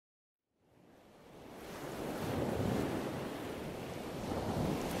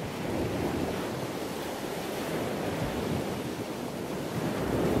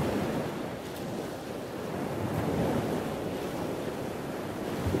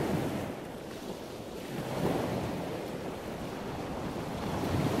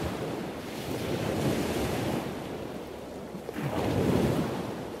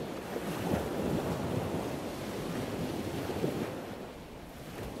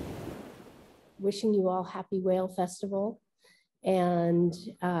wishing you all happy Whale Festival, and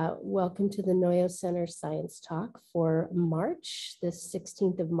welcome to the Noyo Center Science Talk for March, the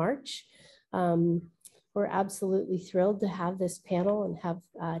 16th of March. We're absolutely thrilled to have this panel and have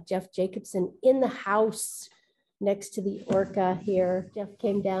Jeff Jacobsen in the house next to the orca here. Jeff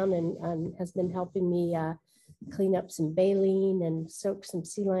came down and has been helping me clean up some baleen and soak some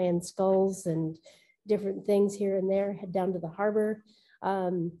sea lion skulls and different things here and there, head down to the harbor.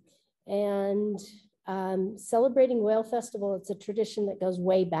 Celebrating Whale Festival, it's a tradition that goes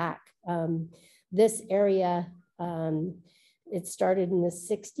way back. This area, it started in the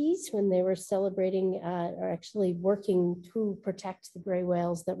 60s when they were celebrating or actually working to protect the gray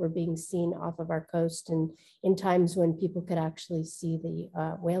whales that were being seen off of our coast, and in times when people could actually see the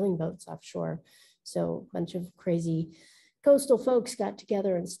whaling boats offshore. So a bunch of crazy coastal folks got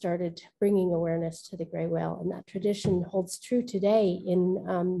together and started bringing awareness to the gray whale. And that tradition holds true today in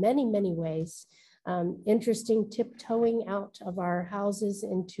many, many ways. Interesting, tiptoeing out of our houses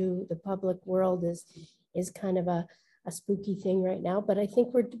into the public world is kind of a spooky thing right now, but I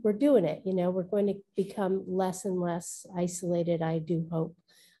think we're doing it. You know, we're going to become less and less isolated, I do hope.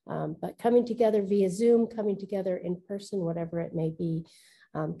 But coming together via Zoom, coming together in person, whatever it may be,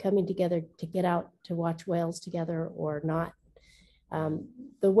 coming together to get out to watch whales together or not.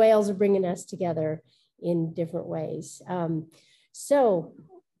 The whales are bringing us together in different ways.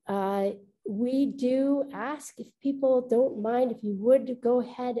 We do ask if people don't mind, if you would go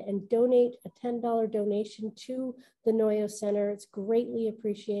ahead and donate a $10 donation to the Noyo Center. It's greatly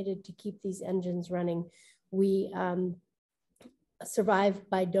appreciated to keep these engines running. We survive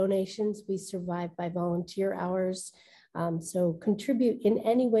by donations. We survive by volunteer hours. So contribute in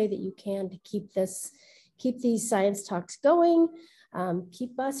any way that you can to keep these science talks going,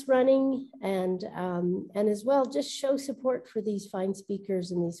 keep us running, and as well, just show support for these fine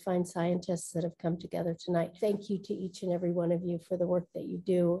speakers and these fine scientists that have come together tonight. Thank you to each and every one of you for the work that you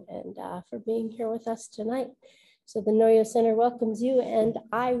do and for being here with us tonight. So the Noyo Center welcomes you, and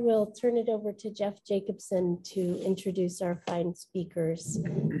I will turn it over to Jeff Jacobsen to introduce our fine speakers.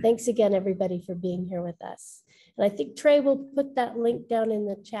 Thanks again, everybody, for being here with us. And I think Trey will put that link down in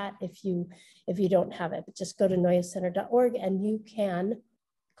the chat if you don't have it, but just go to noyocenter.org and you can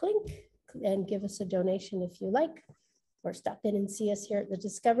click and give us a donation if you like, or stop in and see us here at the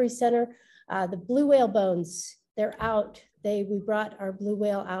Discovery Center. The blue whale bones, they're out. We brought our blue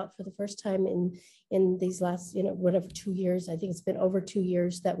whale out for the first time in these last, whatever, 2 years. I think it's been over 2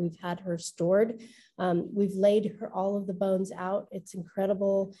 years that we've had her stored. We've laid all of the bones out. It's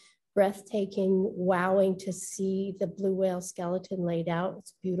incredible, breathtaking, wowing to see the blue whale skeleton laid out.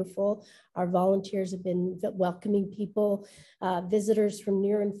 It's beautiful. Our volunteers have been welcoming people, visitors from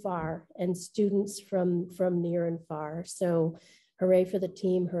near and far, and students from near and far. So hooray for the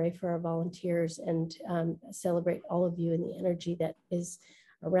team, hooray for our volunteers, and celebrate all of you and the energy that is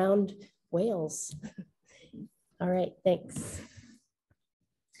around whales. All right, thanks.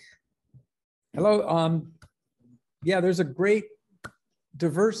 Hello. Yeah, there's a great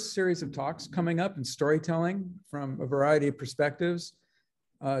diverse series of talks coming up and storytelling from a variety of perspectives.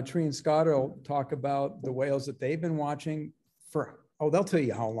 Tree and Scott will talk about the whales that they've been watching for, they'll tell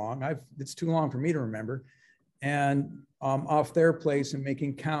you how long. It's too long for me to remember. And off their place and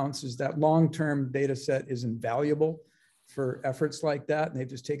making counts is that long-term data set is invaluable for efforts like that. And they've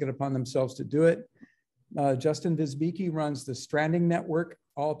just taken it upon themselves to do it. Justin Visbicki runs the Stranding Network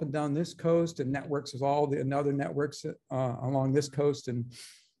all up and down this coast and networks with all the other networks along this coast and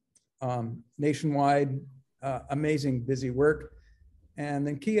nationwide. Amazing, busy work. And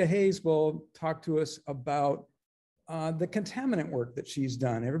then Kia Hayes will talk to us about the contaminant work that she's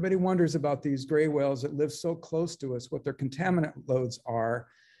done. Everybody wonders about these gray whales that live so close to us, what their contaminant loads are.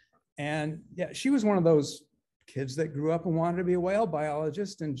 And yeah, she was one of those kids that grew up and wanted to be a whale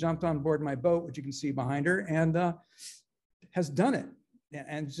biologist and jumped on board my boat, which you can see behind her, and has done it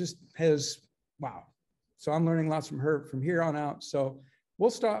and just has, wow. So I'm learning lots from her from here on out. So we'll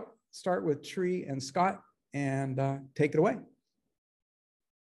start with Tree and Scott and take it away.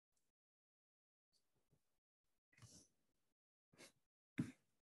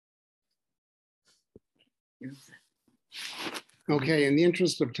 Okay, in the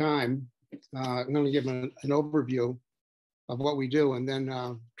interest of time, I'm going to give an overview of what we do, and then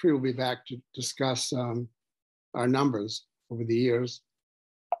Tree will be back to discuss our numbers over the years.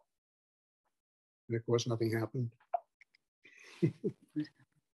 And of course, nothing happened.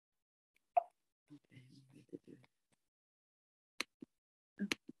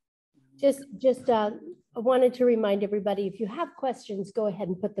 I wanted to remind everybody, if you have questions, go ahead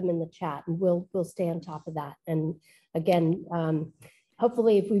and put them in the chat and we'll stay on top of that. And again,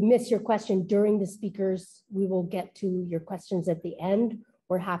 hopefully if we miss your question during the speakers, we will get to your questions at the end.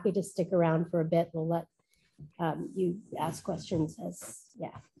 We're happy to stick around for a bit. We'll let you ask questions as,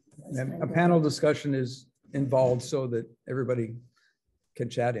 And a panel discussion is involved so that everybody can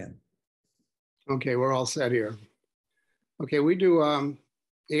chat in. Okay, we're all set here. Okay, we do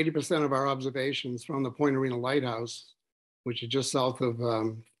 80% of our observations from the Point Arena Lighthouse, which is just south of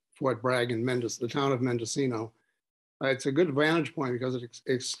Fort Bragg in the town of Mendocino. It's a good vantage point because it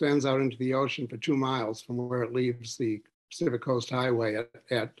extends out into the ocean for 2 miles from where it leaves the Pacific Coast Highway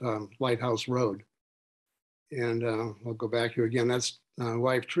at Lighthouse Road. And I'll go back here again. That's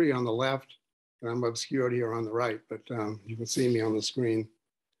Wife Tree on the left, and I'm obscured here on the right, but you can see me on the screen.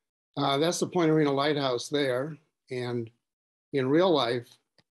 That's the Point Arena Lighthouse there. And in real life,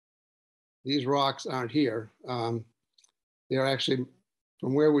 these rocks aren't here. They're actually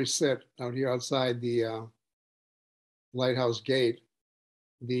from where we sit out here outside the lighthouse gate.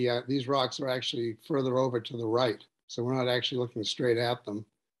 These rocks are actually further over to the right. So we're not actually looking straight at them.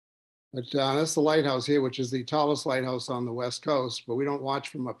 But that's the lighthouse here, which is the tallest lighthouse on the West Coast, but we don't watch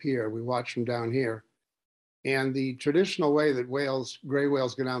from up here. We watch from down here. And the traditional way that gray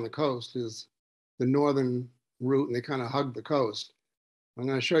whales go down the coast is the northern route, and they kind of hug the coast. I'm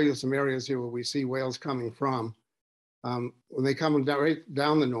going to show you some areas here where we see whales coming from. When they come right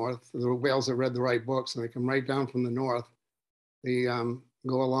down the north, the whales that read the right books, and they come right down from the north, they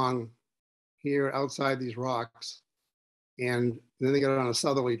go along here outside these rocks, and then they get on a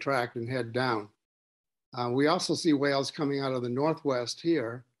southerly track and head down. We also see whales coming out of the northwest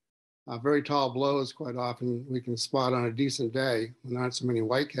here. Very tall blows quite often we can spot on a decent day when there aren't so many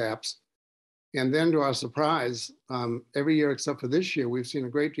whitecaps. And then to our surprise, every year except for this year, we've seen a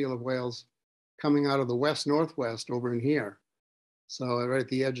great deal of whales coming out of the west-northwest over in here. So right at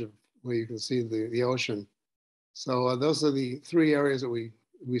the edge of where you can see the ocean. So those are the 3 areas that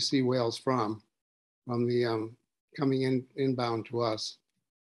we see whales from the coming inbound to us.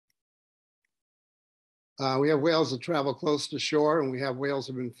 We have whales that travel close to shore, and we have whales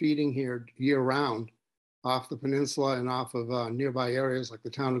that have been feeding here year-round off the peninsula and off of nearby areas like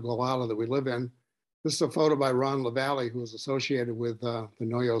the town of Gualala that we live in. This is a photo by Ron LaValle, who is associated with the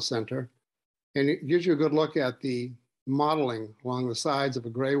Noyo Center. And it gives you a good look at the modeling along the sides of a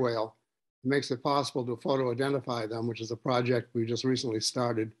gray whale. It makes it possible to photo identify them, which is a project we just recently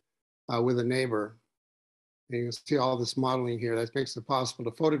started with a neighbor. And you can see all this modeling here that makes it possible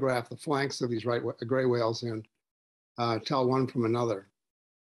to photograph the flanks of these gray whales and tell one from another.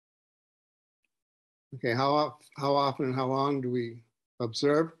 Okay, how often and how long do we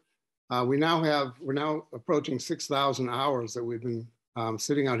observe? We're now approaching 6,000 hours that we've been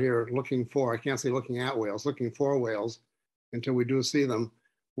sitting out here looking for, I can't say looking at whales, looking for whales until we do see them.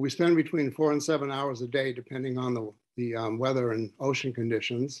 We spend between 4 and 7 hours a day, depending on the weather and ocean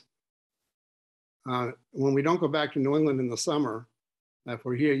conditions. When we don't go back to New England in the summer, if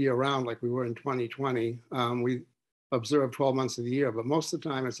we're here year round like we were in 2020, we observe 12 months of the year, but most of the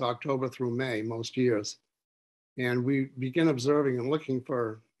time it's October through May, most years. And we begin observing and looking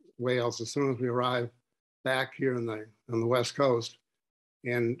for whales as soon as we arrive back here on the West Coast,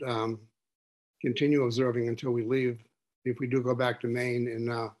 and continue observing until we leave, if we do go back to Maine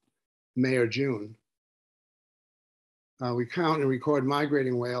in May or June. We count and record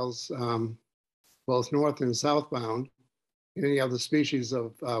migrating whales, both north and southbound, and any other species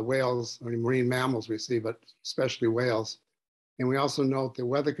of whales or marine mammals we see, but especially whales. And we also note the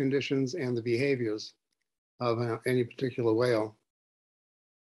weather conditions and the behaviors of any particular whale.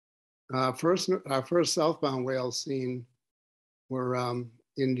 Our first southbound whales seen were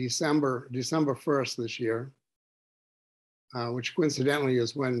in December 1st this year, which coincidentally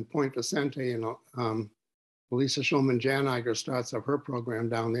is when Point Vicente and Lisa Schulman-Janiger starts up her program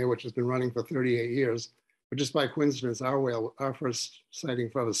down there, which has been running for 38 years. But just by coincidence, our first sighting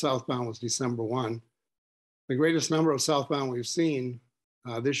for the southbound was December 1. The greatest number of southbound we've seen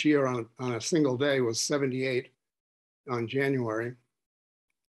this year on a single day was 78 on January.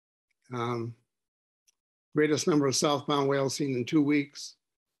 Greatest number of southbound whales seen in 2 weeks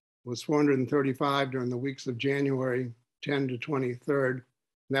was 435 during the weeks of January 10 to 23rd.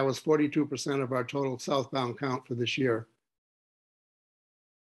 And that was 42% of our total southbound count for this year.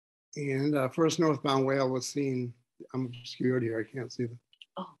 And first northbound whale was seen, I'm obscured here, I can't see the.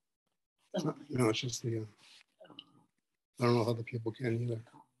 Oh. No, it's just the, I don't know how the people can either.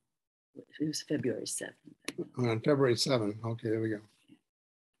 It was February 7th. On February 7th, okay, there we go.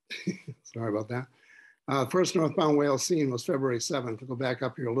 Sorry about that. First northbound whale seen was February 7th. To go back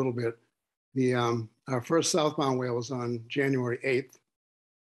up here a little bit, our first southbound whale was on January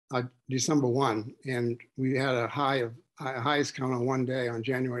 8th, December 1, and we had a high of highest count on one day on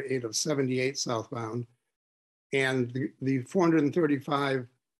January 8th of 78 southbound. And the 435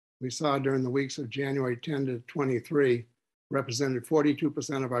 we saw during the weeks of January 10 to 23 represented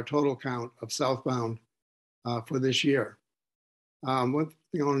 42% of our total count of southbound for this year. One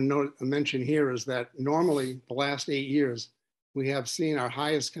thing I want to mention here is that normally the last 8 years, we have seen our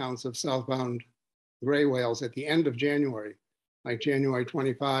highest counts of southbound gray whales at the end of January, like January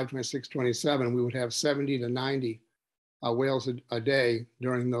 25, 26, 27, we would have 70 to 90 whales a day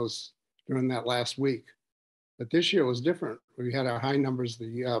during that last week. But this year was different. We had our high numbers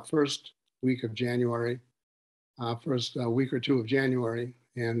the first week of January, first week or two of January,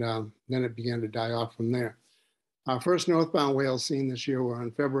 and then it began to die off from there. Our first northbound whales seen this year were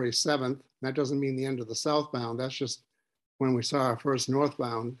on February 7th. That doesn't mean the end of the southbound. That's just when we saw our first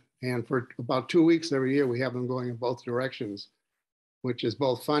northbound. And for about 2 weeks every year, we have them going in both directions, which is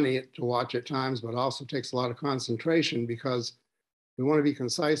both funny to watch at times, but also takes a lot of concentration because we want to be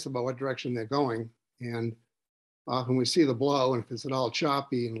concise about what direction they're going. And often we see the blow, and if it's at all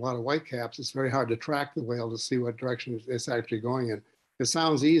choppy and a lot of whitecaps, it's very hard to track the whale to see what direction it's actually going in. It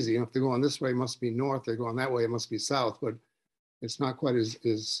sounds easy. If they're going this way, it must be north. They're going that way, it must be south. But it's not quite as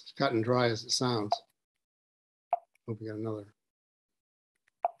cut and dry as it sounds. Hope we got another.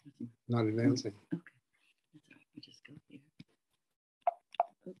 Not advancing. Okay, that's all right. We just go here.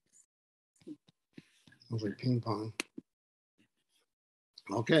 Oops. Sounds like ping pong.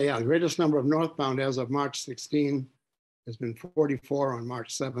 Okay, yeah, the greatest number of northbound as of March 16 has been 44 on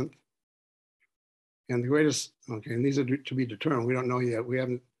March 7th. And the greatest, okay, and these are to be determined. We don't know yet.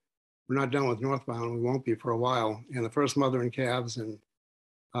 We're not done with northbound. We won't be for a while. And the first mother and calves and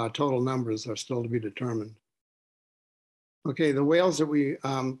total numbers are still to be determined. Okay, the whales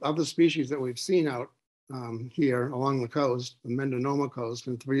that of the species that we've seen out here along the coast, the Mendocino coast,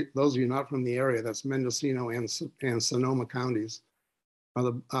 and those of you not from the area, that's Mendocino and Sonoma counties,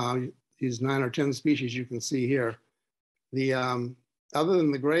 are these 9 or 10 species you can see here. The other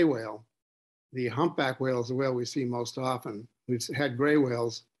than the gray whale, the humpback whale is the whale we see most often. We've had gray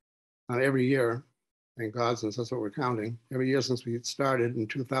whales every year, thank God, since that's what we're counting, every year since we started in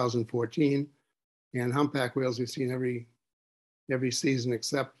 2014. And humpback whales we've seen every season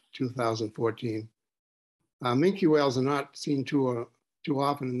except 2014. Minke whales are not seen too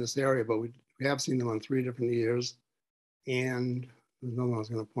often in this area, but we have seen them on 3 different years. And there's another one I was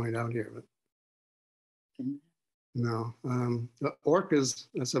going to point out here, but no. The orcas,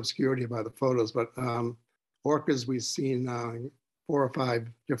 that's obscurity by the photos, but orcas we've seen 4 or 5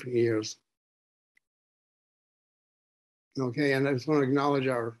 different years. Okay, and I just want to acknowledge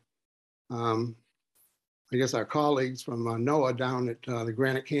our, I guess our colleagues from NOAA down at the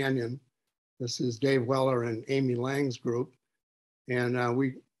Granite Canyon. This is Dave Weller and Amy Lang's group. And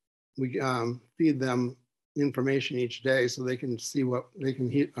we feed them information each day so they can see what they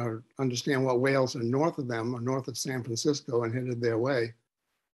can understand what whales are north of them or north of San Francisco and headed their way.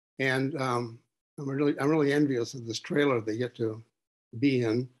 And I'm really envious of this trailer they get to be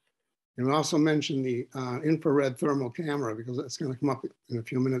in. And we also mentioned the infrared thermal camera because it's going to come up in a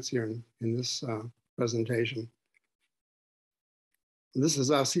few minutes here in this presentation. This is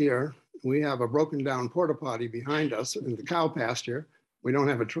us here. We have a broken down porta potty behind us in the cow pasture. We don't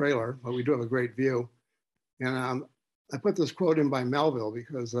have a trailer, but we do have a great view. And I put this quote in by Melville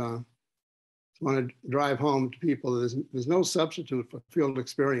because I want to drive home to people. There's no substitute for field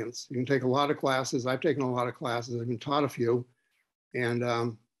experience. You can take a lot of classes. I've taken a lot of classes. I've been taught a few, and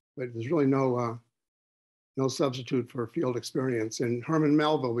but there's really no substitute for field experience. And Herman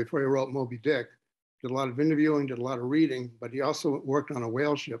Melville, before he wrote Moby Dick, did a lot of interviewing, did a lot of reading, but he also worked on a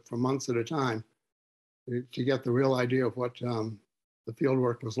whale ship for months at a time to get the real idea of what the field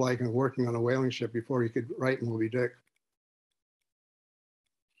work was like and working on a whaling ship before he could write Moby Dick.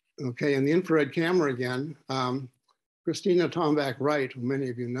 Okay, and the infrared camera again, Christina Tomback Wright, who many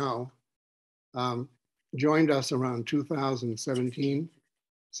of you know, joined us around 2017,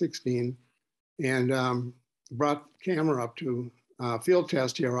 16, and brought the camera up to field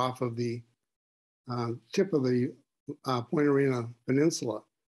test here off of the tip of the Point Arena Peninsula.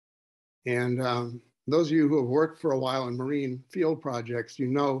 And those of you who have worked for a while in marine field projects, you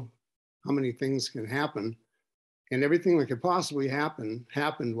know how many things can happen. And everything that could possibly happen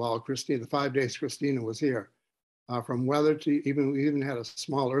happened while the 5 days Christina was here. From weather to we even had a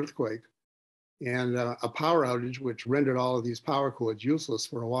small earthquake and a power outage, which rendered all of these power cords useless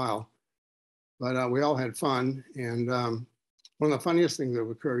for a while. But we all had fun. And one of the funniest things that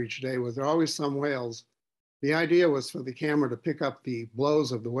would occur each day was there are always some whales. The idea was for the camera to pick up the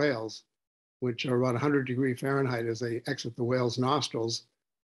blows of the whales, which are about 100°F as they exit the whale's nostrils.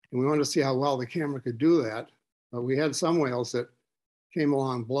 And we wanted to see how well the camera could do that. But we had some whales that came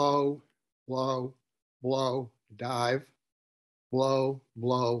along, blow, blow, blow, dive, blow,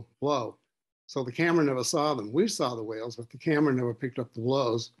 blow, blow. So the camera never saw them. We saw the whales, but the camera never picked up the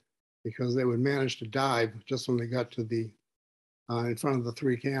blows because they would manage to dive just when they got to the in front of the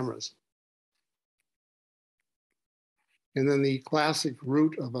 3 cameras. And then the classic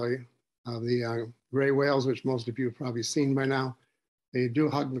route of the gray whales, which most of you have probably seen by now, they do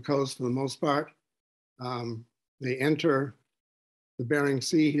hug the coast for the most part. They enter the Bering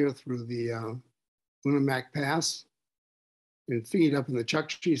Sea here through the Unimak Pass and feed up in the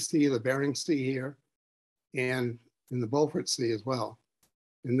Chukchi Sea, the Bering Sea here, and in the Beaufort Sea as well.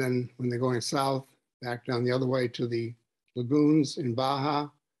 And then when they're going south, back down the other way to the lagoons in Baja,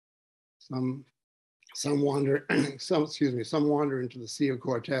 some wander, some wander into the Sea of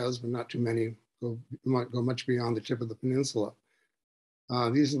Cortez, but not too many go much beyond the tip of the peninsula.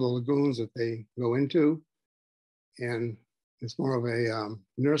 These are the lagoons that they go into, and it's more of a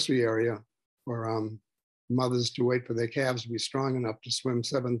nursery area for mothers to wait for their calves to be strong enough to swim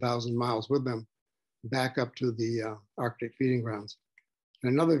 7,000 miles with them back up to the Arctic feeding grounds.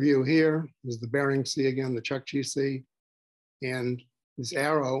 And another view here is the Bering Sea again, the Chukchi Sea, and this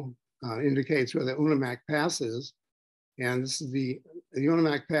arrow indicates where the Unimak Pass is. And this is the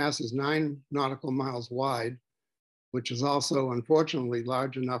Unimak Pass is 9 nautical miles wide, which is also unfortunately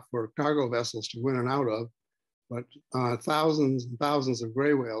large enough for cargo vessels to go in and out of. But thousands and thousands of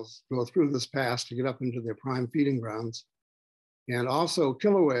gray whales go through this pass to get up into their prime feeding grounds. And also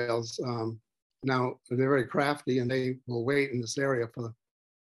killer whales, now they're very crafty and they will wait in this area for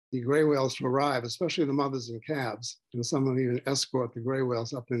the gray whales to arrive, especially the mothers and calves. And some of them even escort the gray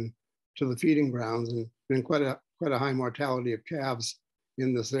whales up into the feeding grounds, and been quite a high mortality of calves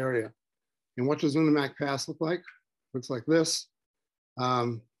in this area. And what does Unimak Pass look like? Looks like this.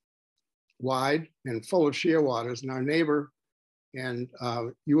 Wide and full of shear waters. And our neighbor and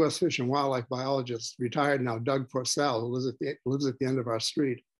U.S. Fish and Wildlife biologist, retired now, Doug Porcel, who lives at the end of our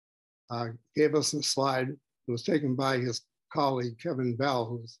street, gave us a slide. It was taken by his colleague, Kevin Bell,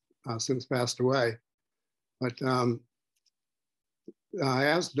 who's since passed away. But I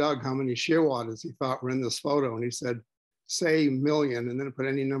asked Doug how many shearwaters he thought were in this photo, and he said, say million, and then put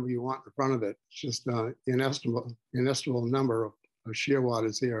any number you want in front of it. It's just an inestimable number of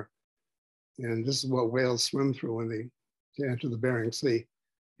shearwaters here. And this is what whales swim through when they enter the Bering Sea.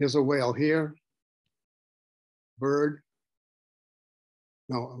 Here's a whale here, bird,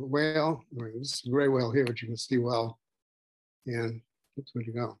 no, a whale. This is a gray whale here, which you can see well. And that's where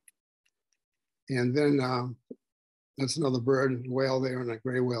you go. And then that's another bird, whale there, and a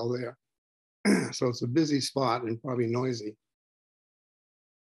gray whale there. So it's a busy spot and probably noisy.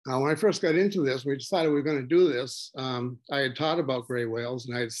 When I first got into this, we decided we were going to do this. I had taught about gray whales,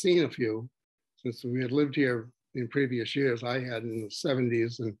 and I had seen a few since we had lived here in previous years. I had in the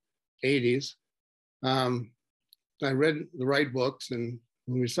 70s and 80s. I read the right books, and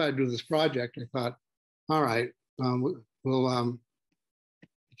when we decided to do this project, I thought, all right, it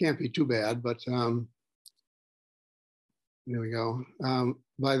can't be too bad, but there we go.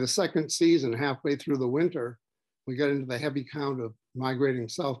 By the second season, halfway through the winter, we got into the heavy count of migrating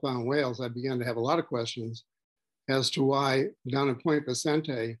southbound whales. I began to have a lot of questions as to why down at Point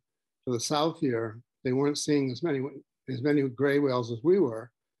Vicente to the south here, they weren't seeing as many gray whales as we were.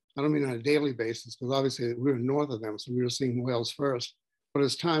 I don't mean on a daily basis, because obviously we were north of them, so we were seeing whales first. But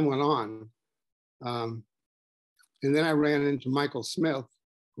as time went on, and then I ran into Michael Smith,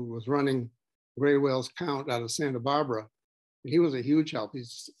 who was running gray whales count out of Santa Barbara. He was a huge help.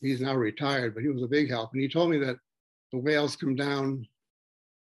 He's now retired, but he was a big help. And he told me that the whales come down,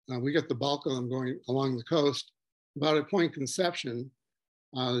 we get the bulk of them going along the coast. About at Point Conception,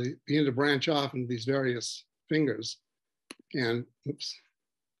 they begin to branch off into these various fingers. And, oops,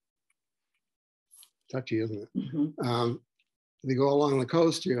 touchy, isn't it? Mm-hmm. They go along the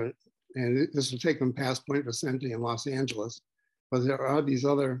coast here, and this will take them past Point Vicente in Los Angeles. But there are these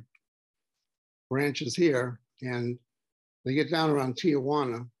other branches here, and they get down around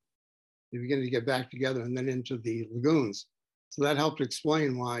Tijuana, they begin to get back together and then into the lagoons. So that helped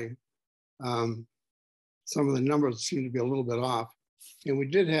explain why some of the numbers seem to be a little bit off. And we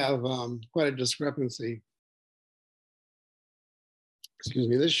did have quite a discrepancy,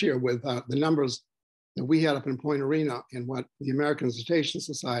 this year with the numbers that we had up in Point Arena and what the American Cetacean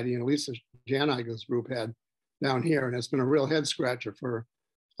Society and Elisa Janiger's group had down here. And it's been a real head scratcher for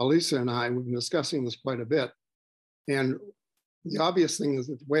Elisa and I. We've been discussing this quite a bit. And the obvious thing is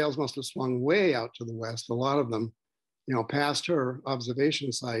that the whales must have swung way out to the west, a lot of them, past her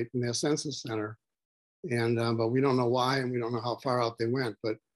observation site in their census center. And but we don't know why, and we don't know how far out they went.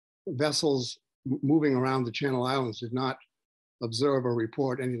 But vessels moving around the Channel Islands did not observe or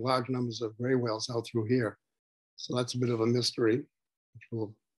report any large numbers of gray whales out through here. So that's a bit of a mystery, which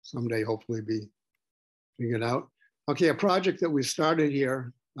will someday hopefully be figured out. Okay, a project that we started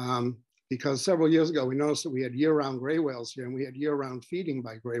here, because several years ago we noticed that we had year-round gray whales here, and we had year-round feeding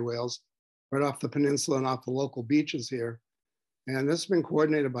by gray whales right off the peninsula and off the local beaches here. And this has been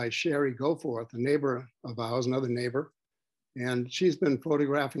coordinated by Sherry Goforth, a neighbor of ours, another neighbor. And she's been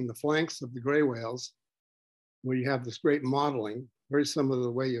photographing the flanks of the gray whales, where you have this great modeling, very similar to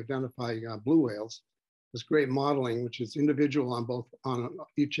the way you identify blue whales. This great modeling, which is individual on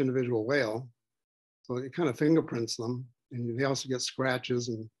each individual whale. So it kind of fingerprints them, and they also get scratches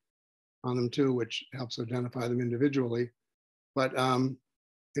on them too, which helps identify them individually. But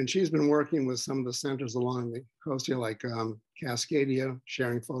and she's been working with some of the centers along the coast here, like Cascadia,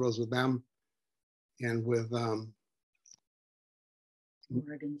 sharing photos with them, and with Oregon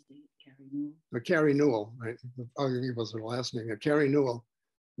State, Carrie Newell. Carrie Newell, right? I'll give us her last name. Carrie Newell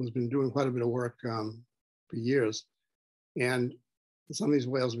has been doing quite a bit of work for years. And some of these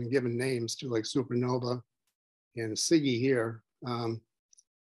whales have been given names too, like Supernova and Siggy here.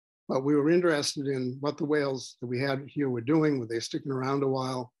 But we were interested in what the whales that we had here were doing. Were they sticking around a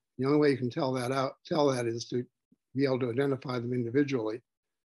while? The only way you can tell that is to be able to identify them individually.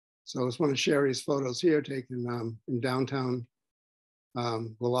 So it's one of Sherry's photos here taken in downtown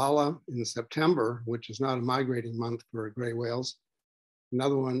Gualala in September, which is not a migrating month for gray whales.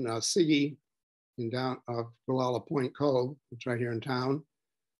 Another one, Siggy, in Gualala Point Cove, which is right here in town,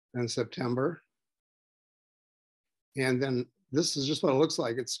 in September. And then this is just what it looks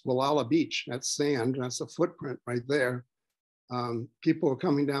like. It's Gualala Beach. That's sand. That's a footprint right there. People are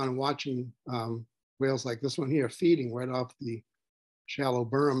coming down and watching whales like this one here feeding right off the shallow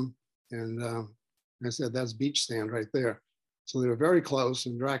berm. And I said, that's beach sand right there. So they were very close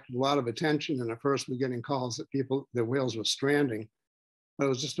and directed a lot of attention. And at first we're getting calls that the whales were stranding. But it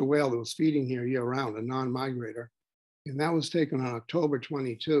was just a whale that was feeding here year round, a non-migrator. And that was taken on October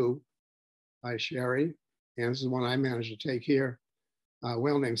 22 by Sherry. And this is one I managed to take here. A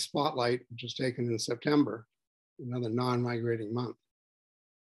whale named Spotlight, which was taken in September, another non-migrating month.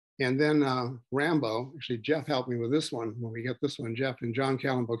 And then Rambo, actually Jeff helped me with this one. When we get this one, Jeff and John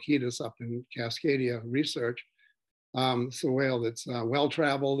Kalambokitis up in Cascadia Research. It's a whale that's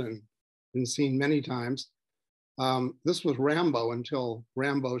well-traveled and been seen many times. This was Rambo until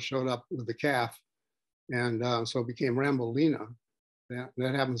Rambo showed up with the calf. And so it became Rambolina.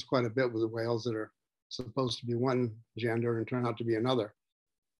 That happens quite a bit with the whales that are supposed to be one gender and turn out to be another.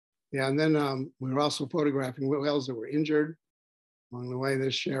 Yeah, and then we were also photographing whales that were injured along the way.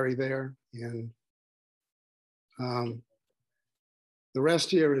 There's Sherry there. And the rest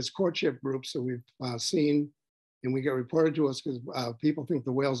here is courtship groups that we've seen, and we get reported to us because people think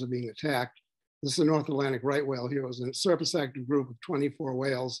the whales are being attacked. This is a North Atlantic right whale here. It was a surface active group of 24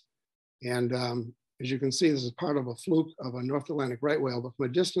 whales. And as you can see, this is part of a fluke of a North Atlantic right whale, but from a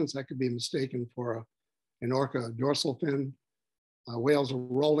distance, that could be mistaken for an orca dorsal fin. Whales are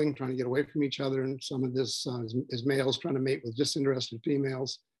rolling, trying to get away from each other. And some of this is males trying to mate with disinterested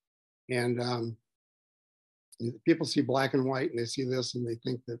females. And people see black and white and they see this and they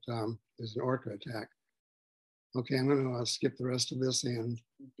think that there's an orca attack. Okay, I'm gonna skip the rest of this and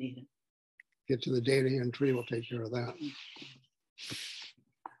get to the data here, and Tree will take care of that.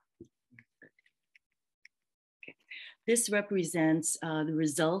 This represents the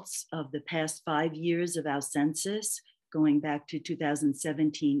results of the past 5 years of our census, going back to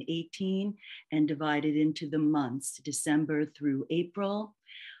 2017-18, and divided into the months, December through April.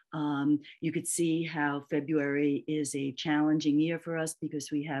 You could see how February is a challenging year for us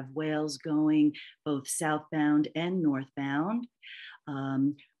because we have whales going both southbound and northbound.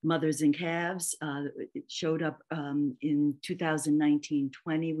 Mothers and calves showed up in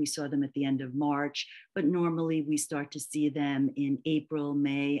 2019-20. We saw them at the end of March, but normally we start to see them in April,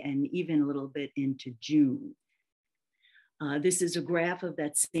 May, and even a little bit into June. This is a graph of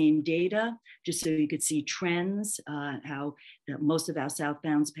that same data, just so you could see trends, how most of our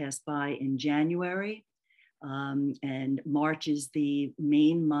southbounds passed by in January. And March is the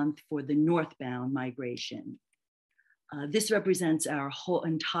main month for the northbound migration. This represents our whole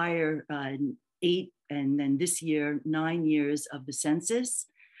entire 8, and then this year, 9 years of the census,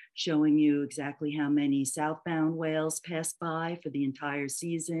 showing you exactly how many southbound whales passed by for the entire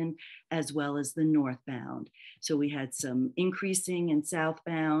season, as well as the northbound. So we had some increasing in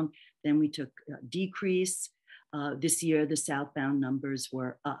southbound, then we took a decrease. This year, the southbound numbers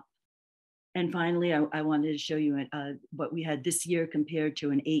were up. And finally, I wanted to show you what we had this year compared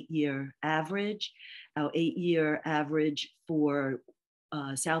to an 8-year average. Our 8-year average for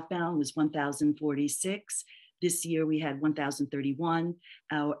southbound was 1,046. This year we had 1,031.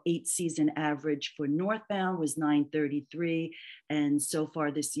 Our 8-season average for northbound was 933. And so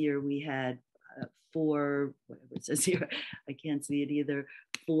far this year we had whatever it says here, I can't see it either,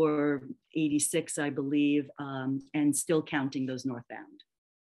 486, I believe, and still counting those northbound.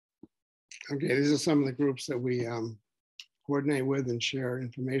 Okay, these are some of the groups that we coordinate with and share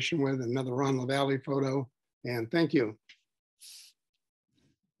information with. Another Ron LaValle photo, and thank you.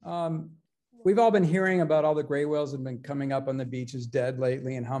 We've all been hearing about all the gray whales that have been coming up on the beaches dead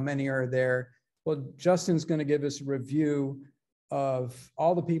lately and how many are there. Well, Justin's going to give us a review of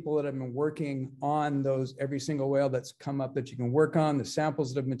all the people that have been working on those, every single whale that's come up that you can work on, the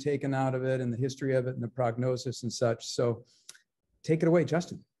samples that have been taken out of it and the history of it and the prognosis and such. So take it away,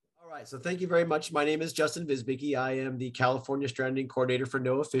 Justin. All right, so thank you very much. My name is Justin Visbicki. I am the California Stranding Coordinator for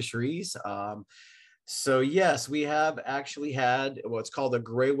NOAA Fisheries. So yes, we have actually had what's called a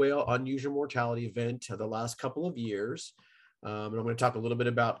gray whale unusual mortality event the last couple of years. And I'm going to talk a little bit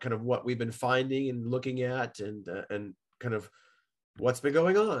about kind of what we've been finding and looking at and kind of what's been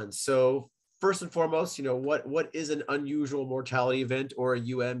going on. So first and foremost, what is an unusual mortality event, or a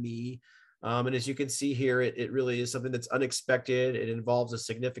UME? And as you can see here, it really is something that's unexpected. It involves a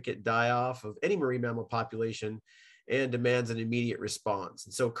significant die-off of any marine mammal population and demands an immediate response.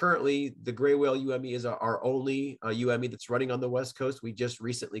 And so currently the gray whale UME is our only UME that's running on the West Coast. We just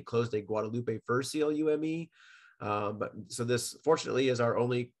recently closed a Guadalupe fur seal UME. So this fortunately is our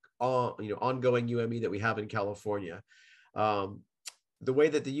only ongoing UME that we have in California. The way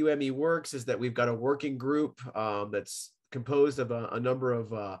that the UME works is that we've got a working group that's composed of a number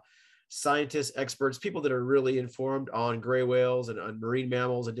of scientists, experts, people that are really informed on gray whales and on marine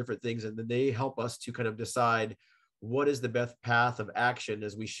mammals and different things. And then they help us to kind of decide what is the best path of action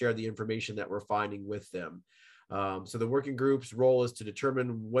as we share the information that we're finding with them. So the working group's role is to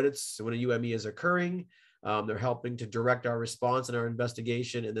determine when a UME is occurring. They're helping to direct our response and our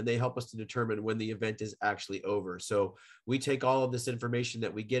investigation, and then they help us to determine when the event is actually over. So we take all of this information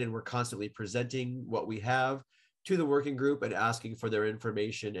that we get, and we're constantly presenting what we have to the working group and asking for their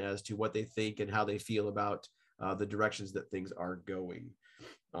information as to what they think and how they feel about the directions that things are going.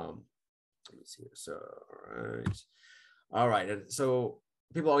 Let me see here. So, all right. And so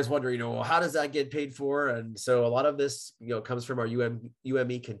people always wonder, well, how does that get paid for? And so a lot of this, comes from our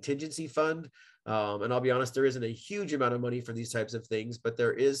UME contingency fund. And I'll be honest, there isn't a huge amount of money for these types of things, but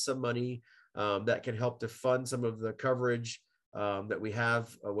there is some money that can help to fund some of the coverage that we have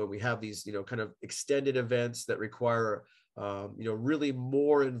when we have these, kind of extended events that require, really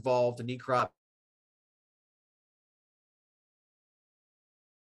more involved necrop.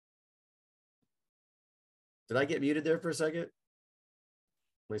 Did I get muted there for a second?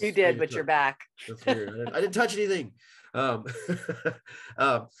 You did, but you're back. That's weird. I didn't touch anything.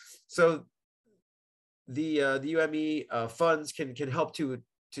 So the UME funds can help to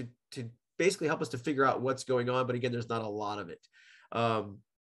basically help us to figure out what's going on. But again, there's not a lot of it.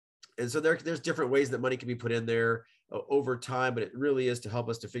 And so there's different ways that money can be put in there over time, but it really is to help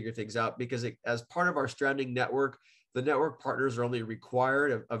us to figure things out, because as part of our stranding network, the network partners are only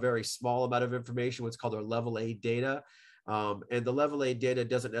required a very small amount of information, what's called our level A data. And the level A data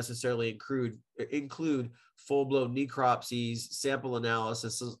doesn't necessarily include full-blown necropsies, sample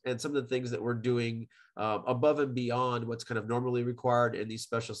analysis, and some of the things that we're doing above and beyond what's kind of normally required in these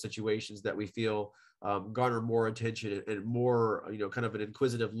special situations that we feel garner more attention and more, kind of an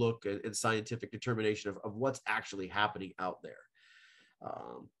inquisitive look and scientific determination of what's actually happening out there.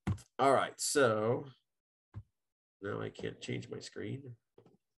 All right, so now I can't change my screen.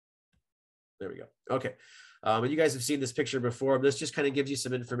 There we go. Okay. And you guys have seen this picture before. This just kind of gives you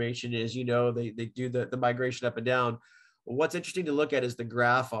some information. As you know, they do the migration up and down. What's interesting to look at is the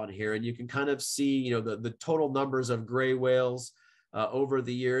graph on here, and you can kind of see, the total numbers of gray whales over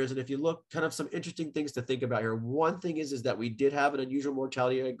the years. And if you look, kind of some interesting things to think about here. One thing is that we did have an unusual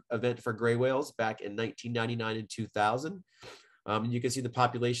mortality event for gray whales back in 1999 and 2000. And you can see the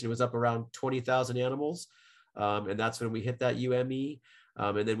population was up around 20,000 animals. And that's when we hit that UME.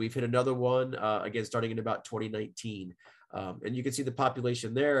 And then we've hit another one, again, starting in about 2019. And you can see the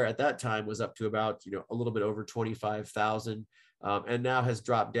population there at that time was up to about, a little bit over 25,000, and now has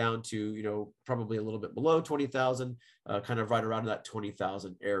dropped down to, probably a little bit below 20,000, kind of right around that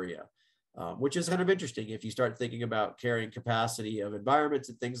 20,000 area, which is kind of interesting. If you start thinking about carrying capacity of environments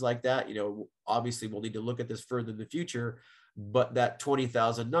and things like that, obviously we'll need to look at this further in the future, but that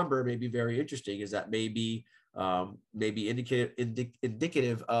 20,000 number may be very interesting, as that may be maybe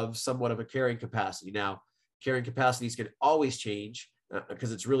indicative of somewhat of a carrying capacity. Now, carrying capacities can always change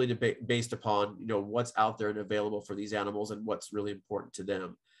because it's really based upon, what's out there and available for these animals and what's really important to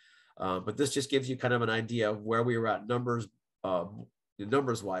them. But this just gives you kind of an idea of where we were at numbers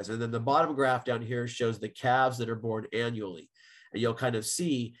wise. And then the bottom graph down here shows the calves that are born annually. And you'll kind of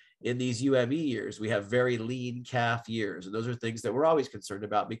see in these UME years, we have very lean calf years. And those are things that we're always concerned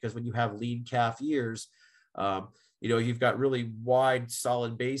about, because when you have lean calf years, you've got really wide,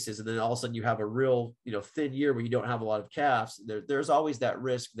 solid bases. And then all of a sudden you have a real, thin year where you don't have a lot of calves. There's always that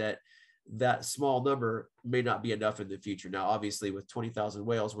risk that small number may not be enough in the future. Now, obviously with 20,000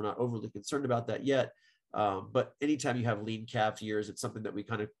 whales, we're not overly concerned about that yet. But anytime you have lean calf years, it's something that we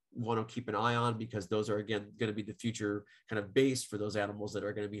kind of want to keep an eye on, because those are, again, going to be the future kind of base for those animals that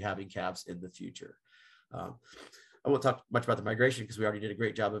are going to be having calves in the future. I won't talk much about the migration because we already did a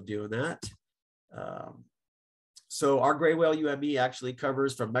great job of doing that. So our gray whale UME actually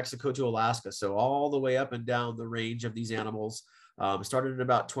covers from Mexico to Alaska. So all the way up and down the range of these animals. Started in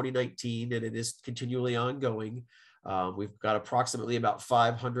about 2019, and it is continually ongoing. We've got approximately about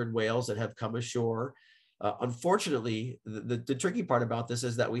 500 whales that have come ashore. Unfortunately, the tricky part about this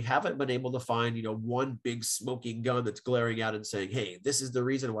is that we haven't been able to find, one big smoking gun that's glaring out and saying, hey, this is the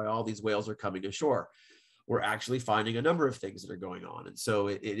reason why all these whales are coming ashore. We're actually finding a number of things that are going on. And so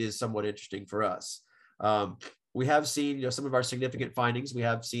it is somewhat interesting for us. We have seen, some of our significant findings. We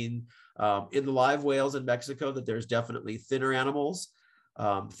have seen in the live whales in Mexico that there's definitely thinner animals,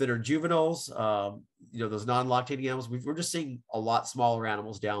 thinner juveniles, those non-lactating animals. We're just seeing a lot smaller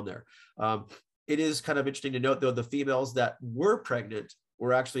animals down there. It is kind of interesting to note, though, the females that were pregnant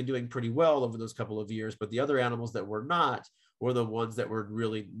were actually doing pretty well over those couple of years, but the other animals that were not were the ones that were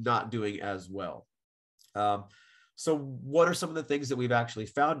really not doing as well. So what are some of the things that we've actually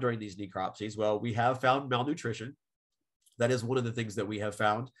found during these necropsies? Well, we have found malnutrition. That is one of the things that we have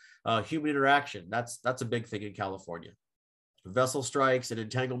found. Human interaction, that's a big thing in California. Vessel strikes and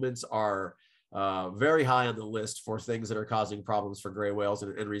entanglements are very high on the list for things that are causing problems for gray whales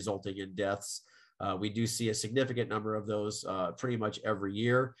and resulting in deaths. We do see a significant number of those pretty much every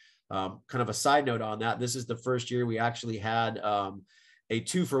year. Kind of a side note on that, this is the first year we actually had a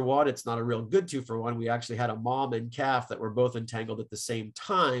 2-for-1. It's not a real good 2-for-1. We actually had a mom and calf that were both entangled at the same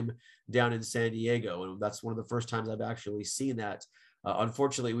time down in San Diego. And that's one of the first times I've actually seen that.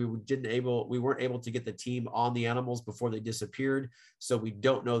 Unfortunately, we weren't able to get the team on the animals before they disappeared. So we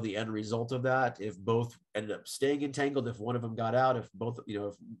don't know the end result of that. If both ended up staying entangled, if one of them got out, if both,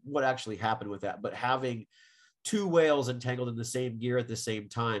 if what actually happened with that. But having 2 whales entangled in the same gear at the same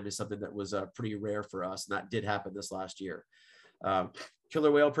time is something that was pretty rare for us. And that did happen this last year. Killer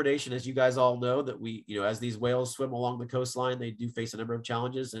whale predation, as you guys all know, that we, as these whales swim along the coastline, they do face a number of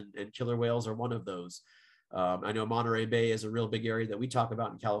challenges, and killer whales are one of those. I know Monterey Bay is a real big area that we talk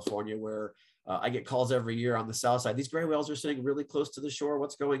about in California, where I get calls every year on the south side. These gray whales are sitting really close to the shore.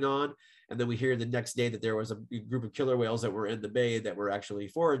 What's going on? And then we hear the next day that there was a group of killer whales that were in the bay that were actually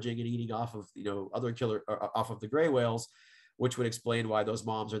foraging and eating off of, off of the gray whales, which would explain why those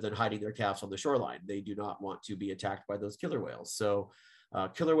moms are then hiding their calves on the shoreline. They do not want to be attacked by those killer whales. So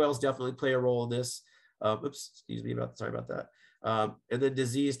killer whales definitely play a role in this. Sorry about that. And then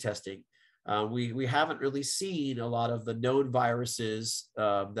disease testing. We haven't really seen a lot of the known viruses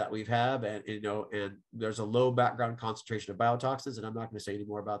that we've had, and there's a low background concentration of biotoxins, and I'm not going to say any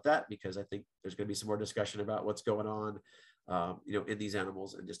more about that because I think there's going to be some more discussion about what's going on, in these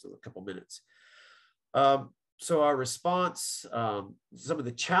animals in just a couple minutes. So our response, some of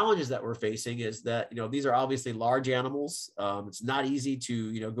the challenges that we're facing is that, these are obviously large animals. It's not easy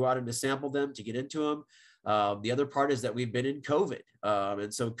to, go out and to sample them, to get into them. The other part is that we've been in COVID.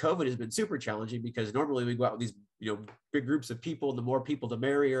 And so COVID has been super challenging because normally we go out with these, big groups of people, and the more people, the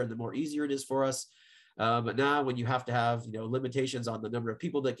merrier, and the more easier it is for us. But now when you have to have, limitations on the number of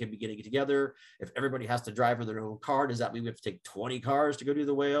people that can be getting together, if everybody has to drive in their own car, does that mean we have to take 20 cars to go do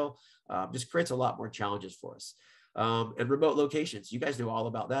the whale? Just creates a lot more challenges for us. And remote locations, you guys know all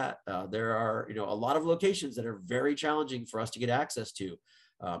about that. There are, a lot of locations that are very challenging for us to get access to.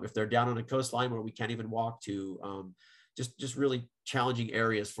 If they're down on a coastline where we can't even walk to, just really challenging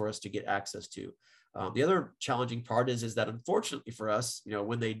areas for us to get access to. The other challenging part is that unfortunately for us,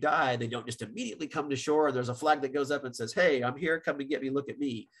 when they die, they don't just immediately come to shore and there's a flag that goes up and says, hey, I'm here, come and get me, look at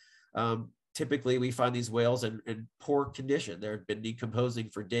me. Typically we find these whales in poor condition. They've been decomposing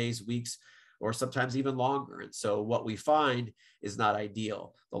for days, weeks, or sometimes even longer. And so what we find is not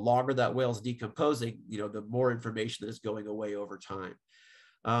ideal. The longer that whale's decomposing, the more information that is going away over time.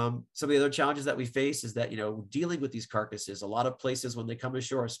 Some of the other challenges that we face is that, dealing with these carcasses, a lot of places when they come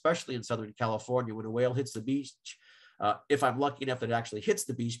ashore, especially in Southern California, when a whale hits the beach, if I'm lucky enough that it actually hits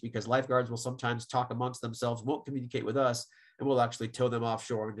the beach, because lifeguards will sometimes talk amongst themselves, won't communicate with us and we'll actually tow them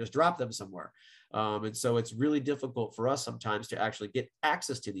offshore and just drop them somewhere. And so it's really difficult for us sometimes to actually get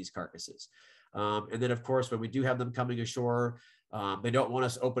access to these carcasses. And then, of course, when we do have them coming ashore, they don't want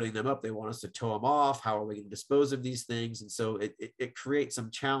us opening them up. They want us to tow them off. How are we going to dispose of these things? And so it creates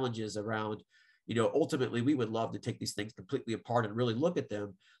some challenges around, ultimately we would love to take these things completely apart and really look at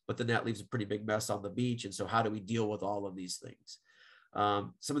them, but then that leaves a pretty big mess on the beach. And so how do we deal with all of these things?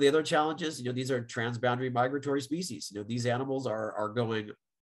 Some of the other challenges, these are transboundary migratory species. These animals are going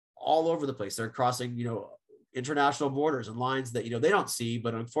all over the place. They're crossing, international borders and lines that, they don't see,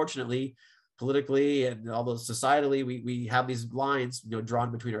 but unfortunately, politically and although societally, we have these lines,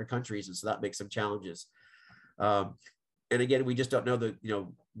 drawn between our countries. And so that makes some challenges. And again, we just don't know that,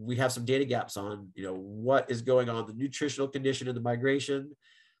 we have some data gaps on, what is going on, the nutritional condition of the migration,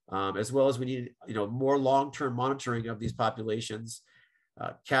 as well as we need, more long-term monitoring of these populations,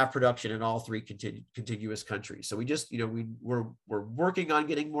 calf production in all three contiguous countries. So we just, we're working on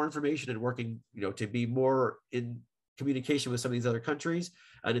getting more information and working, to be more in communication with some of these other countries.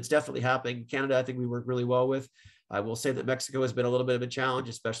 And it's definitely happening. Canada, I think we work really well with. I will say that Mexico has been a little bit of a challenge,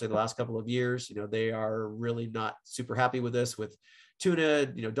 especially the last couple of years. They are really not super happy with this, with tuna,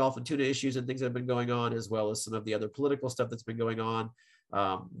 dolphin tuna issues and things that have been going on, as well as some of the other political stuff that's been going on.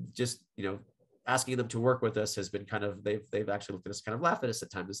 Just, asking them to work with us has been kind of, they've actually looked at us, kind of laughed at us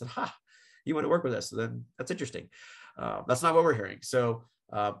at times and said, "Ha, you want to work with us?" So then that's interesting. That's not what we're hearing. So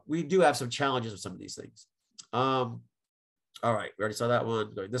we do have some challenges with some of these things. All right, we already saw that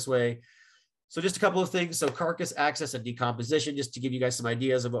one going this way. So just a couple of things. So carcass access and decomposition, just to give you guys some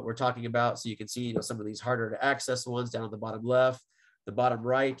ideas of what we're talking about. So you can see, some of these harder to access ones down on the bottom left. The bottom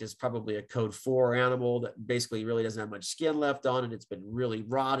right is probably a code 4 animal that basically really doesn't have much skin left on it. It's been really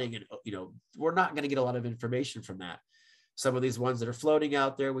rotting, and we're not going to get a lot of information from that. Some of these ones that are floating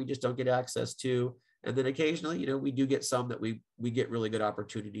out there, we just don't get access to. And then occasionally, we do get some that we get really good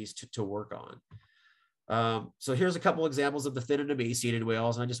opportunities to work on. So here's a couple examples of the thin and emaciated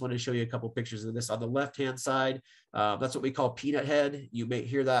whales. And I just wanted to show you a couple pictures of this. On the left-hand side, that's what we call peanut head. You may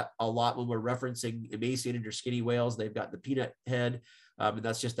hear that a lot when we're referencing emaciated or skinny whales. They've got the peanut head, and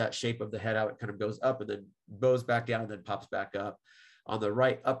that's just that shape of the head, how it kind of goes up and then bows back down and then pops back up. On the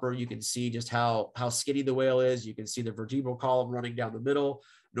right upper, you can see just how skinny the whale is. You can see the vertebral column running down the middle.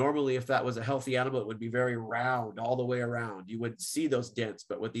 Normally, if that was a healthy animal, it would be very round all the way around. You wouldn't see those dents,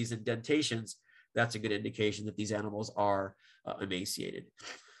 but with these indentations, that's a good indication that these animals are emaciated.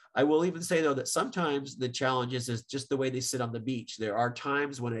 I will even say, though, that sometimes the challenge is just the way they sit on the beach. There are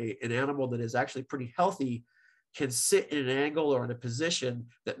times when an animal that is actually pretty healthy can sit in an angle or in a position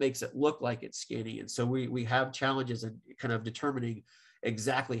that makes it look like it's skinny. And so we have challenges in kind of determining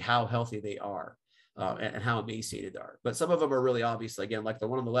exactly how healthy they are and how emaciated they are. But some of them are really obvious. Again, like the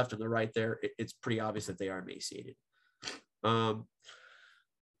one on the left and the right there, it's pretty obvious that they are emaciated.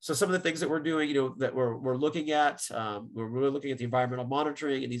 So some of the things that we're doing, that we're looking at, we're really looking at the environmental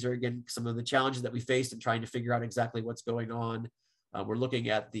monitoring, and these are, again, some of the challenges that we faced in trying to figure out exactly what's going on. We're looking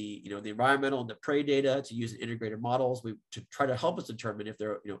at the environmental and the prey data to use integrated models to try to help us determine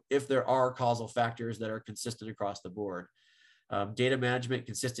if there are causal factors that are consistent across the board. Data management,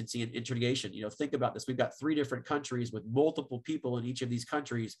 consistency, and integration. Think about this. We've got 3 different countries with multiple people in each of these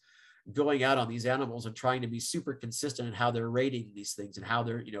countries going out on these animals and trying to be super consistent in how they're rating these things and how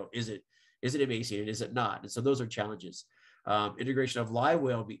they're, is it emaciated, is it not? And so those are challenges. Integration of live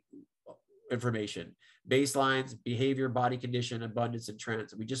whale information, baselines, behavior, body condition, abundance, and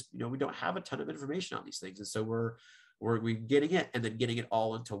trends. We just, we don't have a ton of information on these things. And so we're getting it and then getting it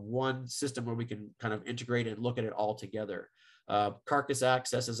all into one system where we can kind of integrate and look at it all together. Carcass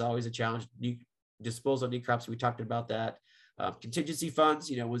access is always a challenge. Disposal of necrops, we talked about that. Contingency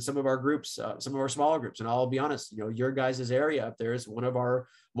funds, with some of our groups, some of our smaller groups, and I'll be honest, your guys' area up there is one of our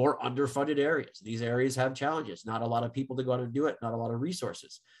more underfunded areas. These areas have challenges, not a lot of people to go out and do it, not a lot of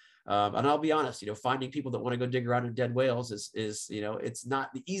resources. And I'll be honest, finding people that want to go dig around in dead whales is it's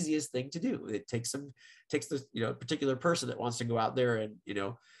not the easiest thing to do. It takes the particular person that wants to go out there and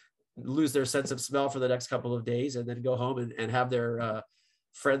lose their sense of smell for the next couple of days and then go home and have their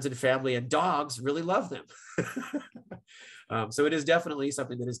friends and family and dogs really love them. So it is definitely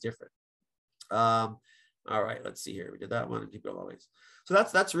something that is different. All right, let's see here. We did that one and keep going always. So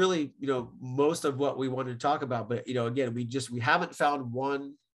that's really, most of what we wanted to talk about. But, again, we haven't found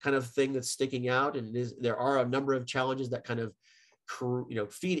one kind of thing that's sticking out. And there are a number of challenges that kind of,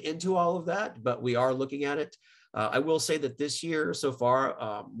 feed into all of that, but we are looking at it. I will say that this year so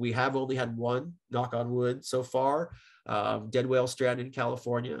far, we have only had one, knock on wood, so far, dead whale strand in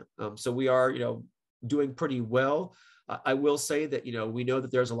California. So we are, doing pretty well. I will say that, we know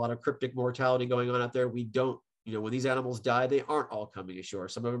that there's a lot of cryptic mortality going on out there. We don't when these animals die, they aren't all coming ashore.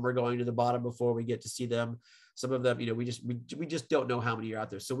 Some of them are going to the bottom before we get to see them. Some of them, we just don't know how many are out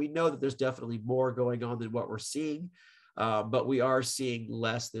there. So we know that there's definitely more going on than what we're seeing. But we are seeing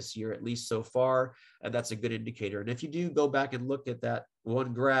less this year, at least so far, and that's a good indicator. And if you do go back and look at that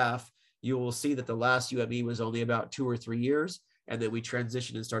one graph, you will see that the last UME was only about 2 or 3 years, and then we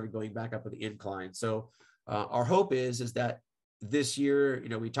transitioned and started going back up the incline. So our hope is that this year,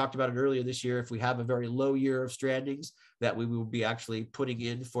 we talked about it earlier this year, if we have a very low year of strandings, that we will be actually putting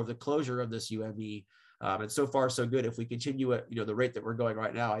in for the closure of this UME. And so far, so good. If we continue at the rate that we're going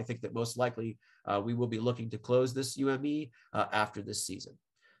right now, I think that most likely we will be looking to close this UME after this season.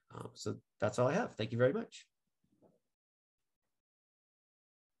 So that's all I have. Thank you very much.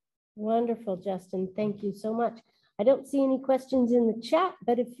 Wonderful, Justin. Thank you so much. I don't see any questions in the chat,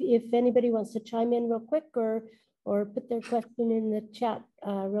 but if anybody wants to chime in real quick or put their question in the chat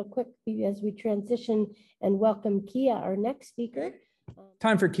real quick as we transition and welcome Kia, our next speaker.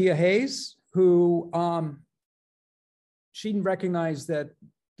 Time for Kia Hayes, who she recognized that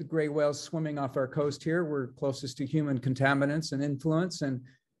the gray whales swimming off our coast here were closest to human contaminants and influence, and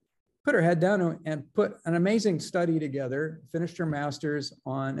put her head down and put an amazing study together, finished her master's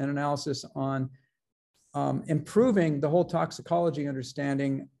on an analysis on improving the whole toxicology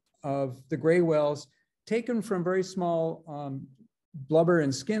understanding of the gray whales taken from very small blubber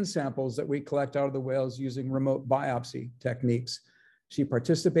and skin samples that we collect out of the whales using remote biopsy techniques. She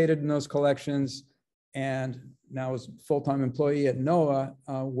participated in those collections and now is a full-time employee at NOAA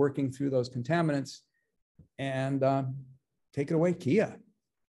working through those contaminants. And take it away, Kia.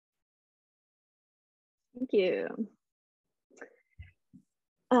 Thank you.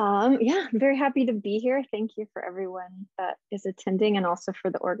 Yeah, I'm very happy to be here. Thank you for everyone that is attending and also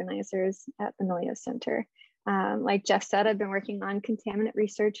for the organizers at the NOAA Center. Like Jeff said, I've been working on contaminant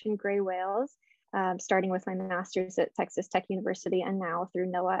research in gray whales, starting with my master's at Texas Tech University and now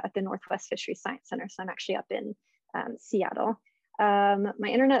through NOAA at the Northwest Fisheries Science Center. So I'm actually up in Seattle. My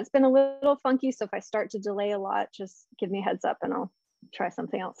internet's been a little funky, so if I start to delay a lot, just give me a heads up and I'll try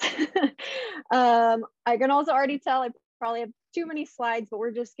something else. I can also already tell I probably have too many slides, but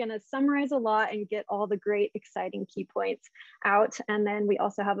we're just going to summarize a lot and get all the great, exciting key points out. And then we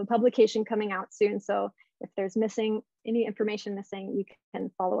also have a publication coming out soon. So if there's any information missing, you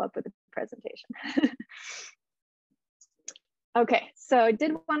can follow up with the presentation. Okay, so I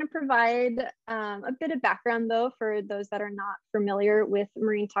did want to provide a bit of background though for those that are not familiar with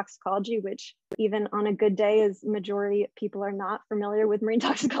marine toxicology, which even on a good day is majority of people are not familiar with marine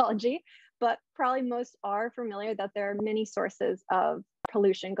toxicology, but probably most are familiar that there are many sources of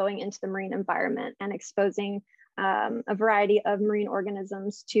pollution going into the marine environment and exposing a variety of marine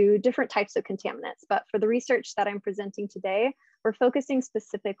organisms to different types of contaminants. But for the research that I'm presenting today, we're focusing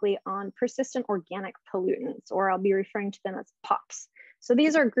specifically on persistent organic pollutants, or I'll be referring to them as POPs. So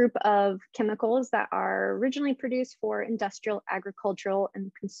these are a group of chemicals that are originally produced for industrial, agricultural,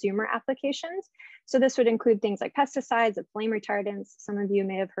 and consumer applications. So this would include things like pesticides, and flame retardants. Some of you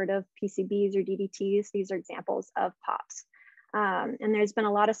may have heard of PCBs or DDTs. These are examples of POPs. And there's been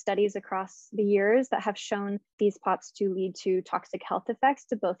a lot of studies across the years that have shown these POPs to lead to toxic health effects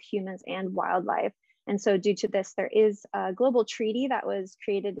to both humans and wildlife. And so due to this, there is a global treaty that was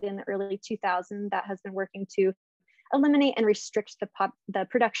created in the early 2000s that has been working to eliminate and restrict the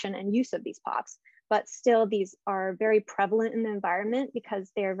production and use of these POPs. But still, these are very prevalent in the environment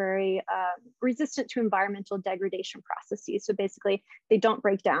because they're very resistant to environmental degradation processes. So basically, they don't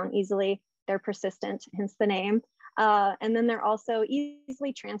break down easily. They're persistent, hence the name. And then they're also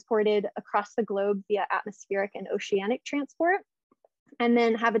easily transported across the globe via atmospheric and oceanic transport, and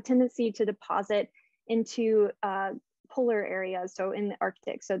then have a tendency to deposit into polar areas, so in the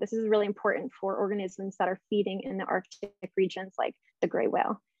Arctic. So this is really important for organisms that are feeding in the Arctic regions like the gray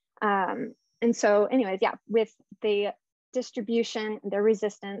whale. And so anyways, yeah, with the distribution, their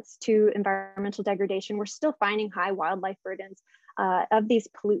resistance to environmental degradation, we're still finding high wildlife burdens of these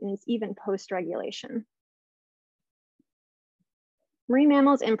pollutants even post-regulation. Marine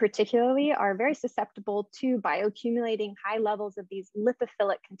mammals in particularly are very susceptible to bioaccumulating high levels of these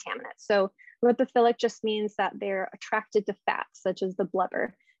lipophilic contaminants. So lipophilic just means that they're attracted to fats, such as the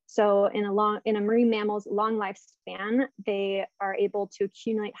blubber. So in a marine mammal's long lifespan, they are able to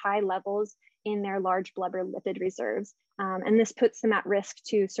accumulate high levels in their large blubber lipid reserves. And this puts them at risk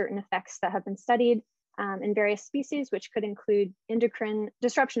to certain effects that have been studied in various species, which could include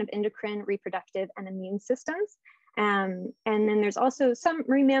disruption of endocrine, reproductive, and immune systems. And then there's also some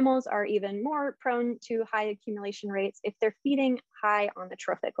marine mammals are even more prone to high accumulation rates if they're feeding high on the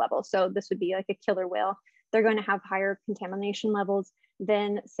trophic level. So this would be like a killer whale. They're going to have higher contamination levels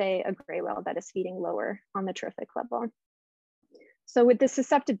than say a gray whale that is feeding lower on the trophic level. So with the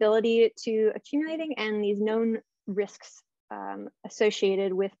susceptibility to accumulating and these known risks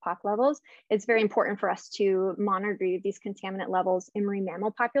associated with POP levels, it's very important for us to monitor these contaminant levels in marine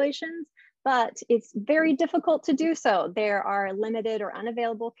mammal populations, but it's very difficult to do so. There are limited or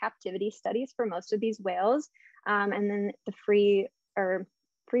unavailable captivity studies for most of these whales, and then the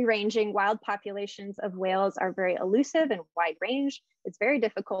free-ranging wild populations of whales are very elusive and wide range. It's very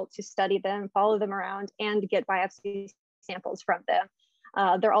difficult to study them, follow them around, and get biopsy samples from them.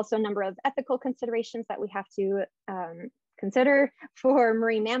 There are also a number of ethical considerations that we have to consider for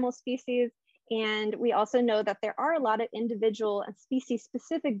marine mammal species. And we also know that there are a lot of individual and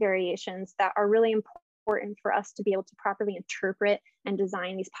species-specific variations that are really important for us to be able to properly interpret and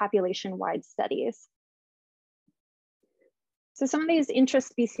design these population-wide studies. So some of these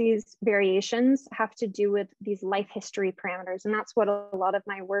intraspecies variations have to do with these life history parameters, and that's what a lot of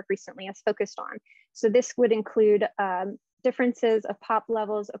my work recently has focused on. So this would include differences of POP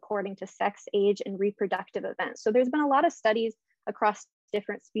levels according to sex, age, and reproductive events. So there's been a lot of studies across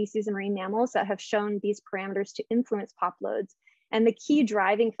different species of marine mammals that have shown these parameters to influence POP loads. And the key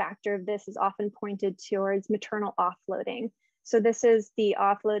driving factor of this is often pointed towards maternal offloading. So this is the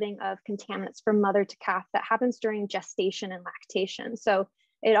offloading of contaminants from mother to calf that happens during gestation and lactation. So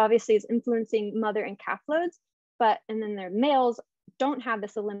it obviously is influencing mother and calf loads, and then their males don't have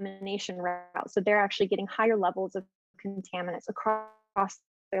this elimination route. So they're actually getting higher levels of contaminants across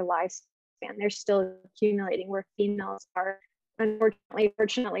their lifespan. They're still accumulating, where females are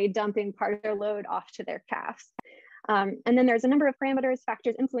unfortunately dumping part of their load off to their calves. And then there's a number of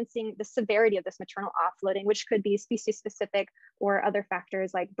factors influencing the severity of this maternal offloading, which could be species specific or other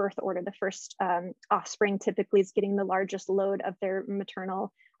factors like birth order. The first offspring typically is getting the largest load of their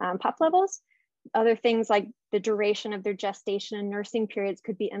maternal POP levels. Other things like the duration of their gestation and nursing periods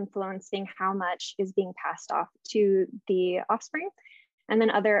could be influencing how much is being passed off to the offspring. And then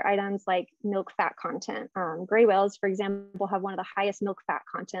other items like milk fat content. Gray whales, for example, have one of the highest milk fat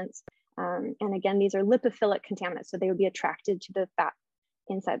contents. And again, these are lipophilic contaminants, so they would be attracted to the fat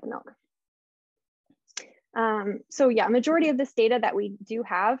inside the milk. So yeah, majority of this data that we do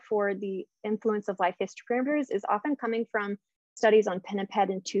have for the influence of life history parameters is often coming from studies on pinniped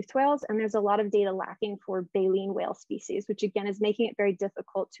and toothed whales, and there's a lot of data lacking for baleen whale species, which again is making it very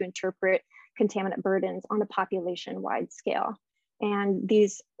difficult to interpret contaminant burdens on a population-wide scale. And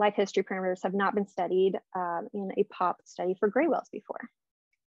these life history parameters have not been studied in a POP study for gray whales before.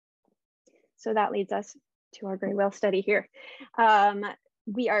 So that leads us to our gray whale study here.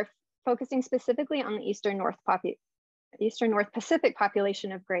 We are focusing specifically on the Eastern North Pacific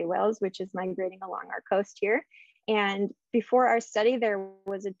population of gray whales, which is migrating along our coast here. And before our study, there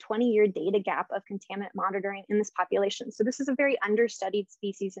was a 20-year data gap of contaminant monitoring in this population. So this is a very understudied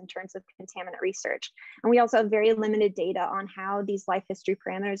species in terms of contaminant research. And we also have very limited data on how these life history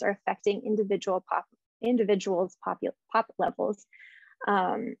parameters are affecting individuals' POP levels.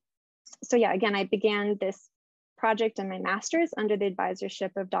 So yeah, again, I began this project in my master's under the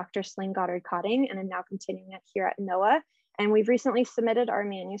advisorship of Dr. Celine Goddard-Cotting, and I'm now continuing it here at NOAA. And we've recently submitted our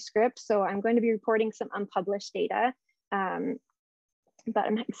manuscript, so I'm going to be reporting some unpublished data, but I'm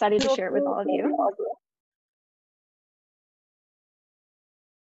excited to share it with all of you.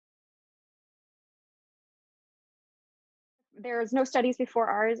 There's no studies before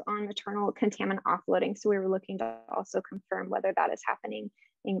ours on maternal contaminant offloading, so we were looking to also confirm whether that is happening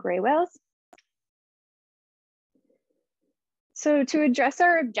in gray whales. So to address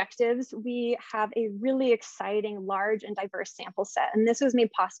our objectives, we have a really exciting, large and diverse sample set. And this was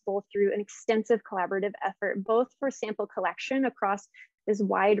made possible through an extensive collaborative effort, both for sample collection across this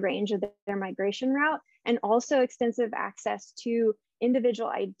wide range of their migration route, and also extensive access to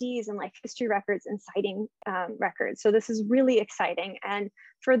individual IDs and life history records and sighting records. So this is really exciting. And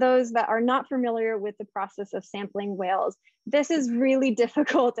for those that are not familiar with the process of sampling whales, this is really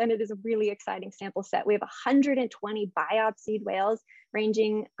difficult, and it is a really exciting sample set. We have 120 biopsied whales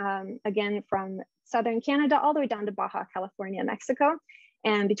ranging again from Southern Canada all the way down to Baja California, Mexico,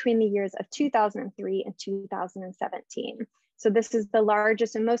 and between the years of 2003 and 2017. So this is the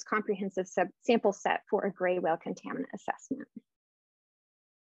largest and most comprehensive sample set for a gray whale contaminant assessment.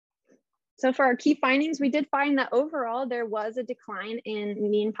 So for our key findings, we did find that overall there was a decline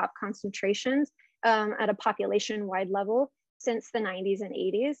in mean POP concentrations at a population-wide level since the 90s and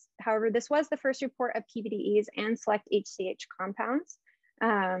 80s. However, this was the first report of PBDEs and select HCH compounds.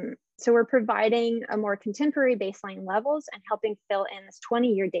 So we're providing a more contemporary baseline levels and helping fill in this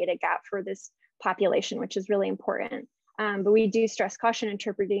 20-year data gap for this population, which is really important. But we do stress caution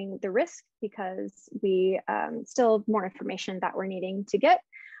interpreting the risk because we still have more information that we're needing to get.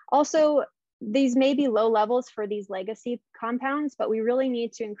 Also, these may be low levels for these legacy compounds, but we really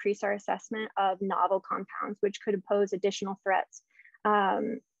need to increase our assessment of novel compounds, which could pose additional threats.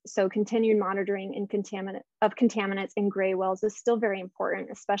 So continued monitoring of contaminants in gray wells is still very important,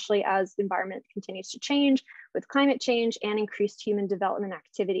 especially as the environment continues to change with climate change and increased human development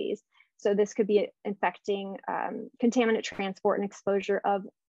activities. So this could be affecting contaminant transport and exposure of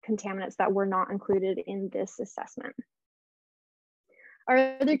contaminants that were not included in this assessment.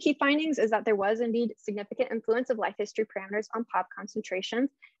 Our other key findings is that there was indeed significant influence of life history parameters on POP concentrations,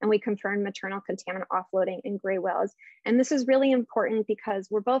 and we confirmed maternal contaminant offloading in gray wells. And this is really important because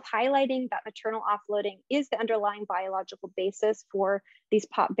we're both highlighting that maternal offloading is the underlying biological basis for these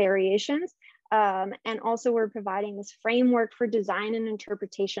POP variations. And also we're providing this framework for design and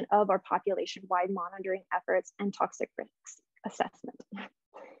interpretation of our population-wide monitoring efforts and toxic risks assessment.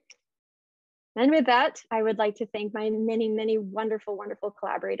 And with that, I would like to thank my many, many wonderful, wonderful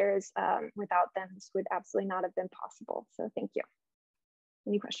collaborators. Without them, this would absolutely not have been possible. So thank you.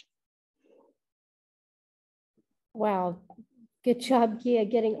 Any questions? Wow, good job, Gia,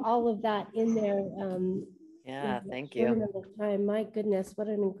 getting all of that in there. Yeah, thank Short you. amount of time. My goodness, what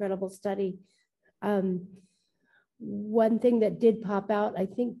an incredible study. One thing that did pop out, I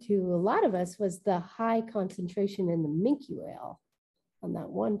think, to a lot of us was the high concentration in the minke whale. On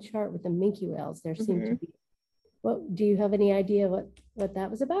that one chart with the minke whales, there seemed to be. What do you have any idea what that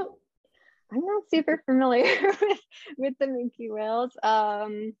was about? I'm not super familiar with the minke whales.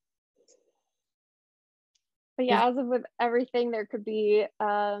 But yeah, as of with everything, there could be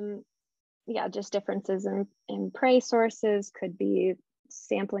yeah, just differences in prey sources, could be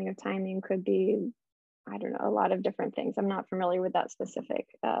sampling of timing, could be, I don't know, a lot of different things. I'm not familiar with that specific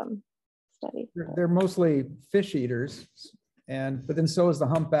study. They're mostly fish eaters, but then so is the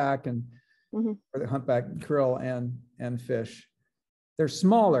humpback or the humpback krill and fish. They're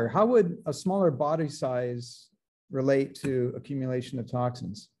smaller. How would a smaller body size relate to accumulation of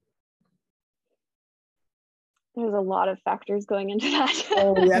toxins? There's a lot of factors going into that.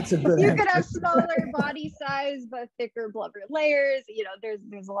 Oh, that's a good You answer. could have smaller body size, but thicker blubber layers. You know,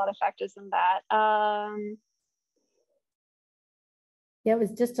 there's a lot of factors in that. Yeah, it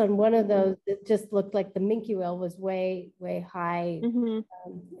was just on one of those. It just looked like the minke whale was way, way high, and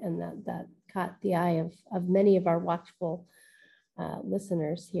that caught the eye of many of our watchful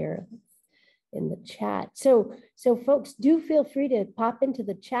listeners here in the chat. So folks, do feel free to pop into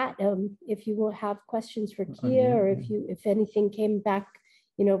the chat if you will have questions for Kia, or if anything came back,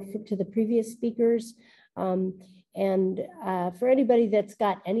 you know, to the previous speakers. And for anybody that's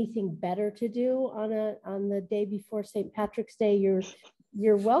got anything better to do on the day before St. Patrick's Day,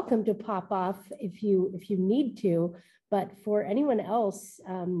 you're welcome to pop off if you need to. But for anyone else,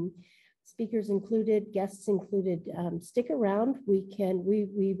 speakers included, guests included, stick around.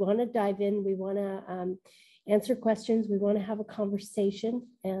 We want to dive in. We want to answer questions. We want to have a conversation.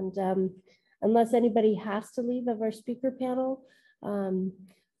 And unless anybody has to leave of our speaker panel,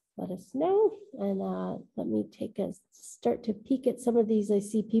 let us know. And let me start to peek at some of these. I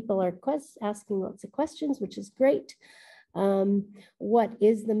see people are asking lots of questions, which is great. What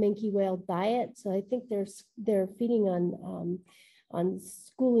is the minke whale diet? So I think they're feeding on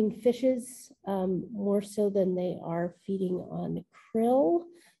schooling fishes more so than they are feeding on krill.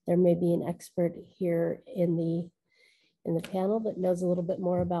 There may be an expert here in the panel that knows a little bit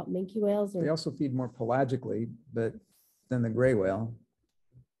more about minke whales. They also feed more pelagically, but than the gray whale.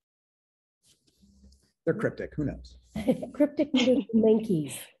 They're cryptic. Who knows? Cryptic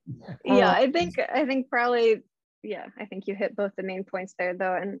minkies. Yeah, I think probably. Yeah, I think you hit both the main points there,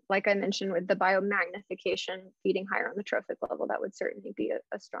 though. And like I mentioned, with the biomagnification feeding higher on the trophic level, that would certainly be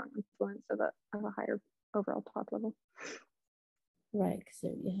a strong influence of a higher overall POP level. Right, because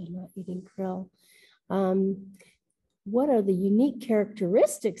they're not eating krill. What are the unique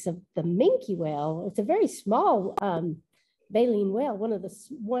characteristics of the minke whale? It's a very small baleen whale, one of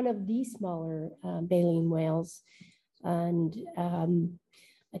the smaller baleen whales, and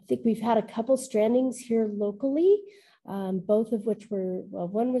I think we've had a couple strandings here locally, both of which were, well,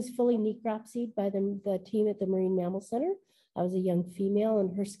 one was fully necropsied by the team at the Marine Mammal Center. That was a young female,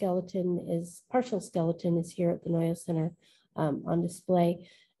 and her partial skeleton is here at the Noyo Center on display.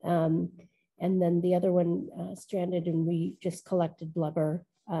 And then the other one stranded, and we just collected blubber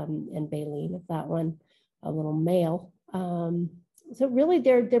and baleen of that one, a little male. So really,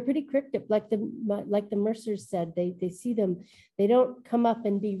 they're pretty cryptic, like the Mercers said. They see them, they don't come up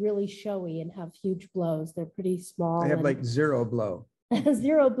and be really showy and have huge blows. They're pretty small. They have like zero blow.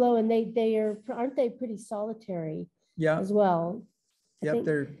 Zero blow, and aren't they pretty solitary? Yeah. as well. Yep,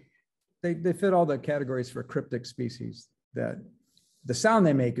 they fit all the categories for cryptic species. That the sound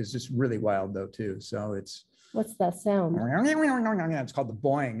they make is just really wild though too. So it's What's that sound? it's called the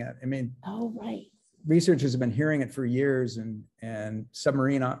boing. I mean, Oh, right. researchers have been hearing it for years, and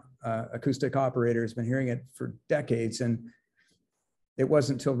submarine acoustic operators have been hearing it for decades. And it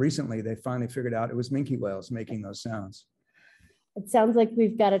wasn't until recently they finally figured out it was minke whales making those sounds. It sounds like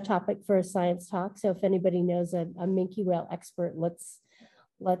we've got a topic for a science talk. So if anybody knows a minke whale expert, let's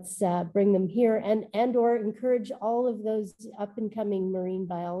bring them here and or encourage all of those up and coming marine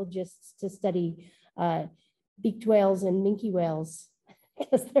biologists to study beaked whales and minke whales,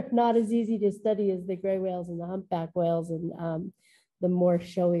 because they're not as easy to study as the gray whales and the humpback whales and the more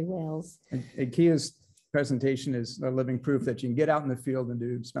showy whales. And Kia's presentation is a living proof that you can get out in the field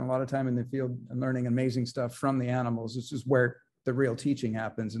and spend a lot of time in the field and learning amazing stuff from the animals. This is where the real teaching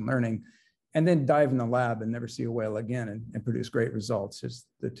happens and learning, and then dive in the lab and never see a whale again and produce great results. Just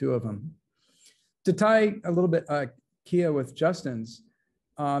the two of them. To tie a little bit, Kia, with Justin's,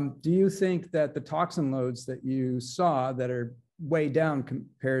 do you think that the toxin loads that you saw that are way down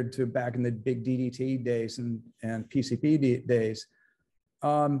compared to back in the big DDT days and PCP days,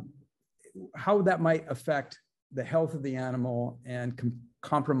 how that might affect the health of the animal and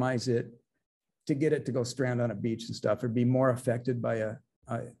compromise it to get it to go strand on a beach and stuff, or be more affected by a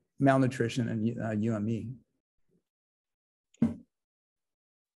malnutrition and UME?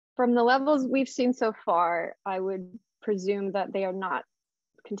 From the levels we've seen so far, I would presume that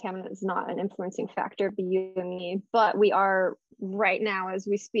contaminant is not an influencing factor of the UME, but we are right now, as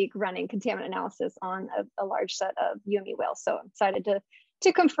we speak, running contaminant analysis on a large set of UME whales. So I'm excited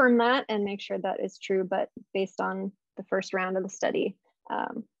to confirm that and make sure that is true, but based on the first round of the study,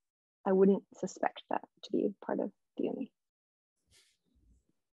 I wouldn't suspect that to be part of the UME.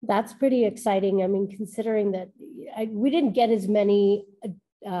 That's pretty exciting. I mean, considering that we didn't get as many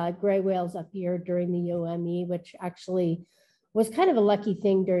gray whales up here during the UME, which actually was kind of a lucky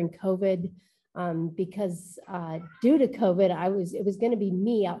thing during COVID, because due to COVID, it was going to be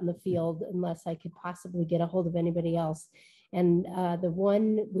me out in the field unless I could possibly get a hold of anybody else. And the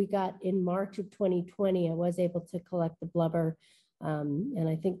one we got in March of 2020, I was able to collect the blubber. And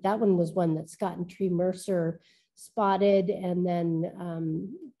I think that one was one that Scott and Tree Mercer spotted, and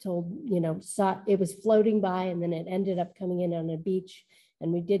then saw it was floating by, and then it ended up coming in on a beach.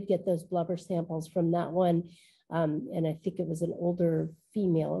 And we did get those blubber samples from that one. And I think it was an older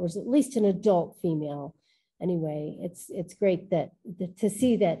female. It was at least an adult female. Anyway, it's great to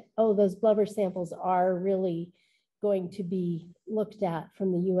see that, oh, those blubber samples are really going to be looked at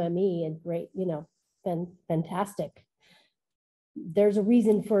from the UME, and great, fantastic. There's a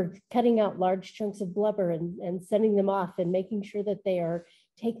reason for cutting out large chunks of blubber and sending them off and making sure that they are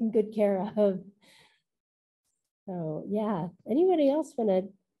taken good care of. So yeah, anybody else want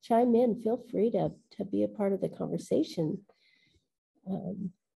to chime in? Feel free to be a part of the conversation.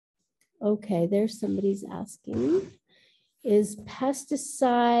 Okay, there's somebody's asking, is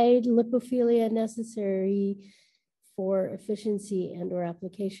pesticide lipophilia necessary for efficiency and or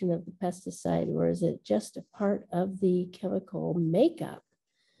application of the pesticide, or is it just a part of the chemical makeup?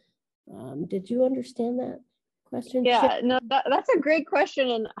 Did you understand that question? Yeah, no, that's a great question,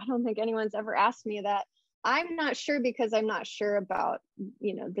 and I don't think anyone's ever asked me that. I'm not sure, because I'm not sure about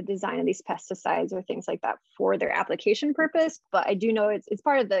the design of these pesticides or things like that for their application purpose, but I do know it's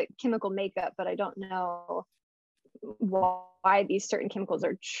part of the chemical makeup, but I don't know why these certain chemicals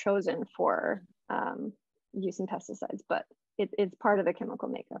are chosen for using pesticides, but it's part of the chemical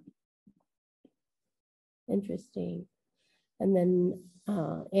makeup. Interesting. And then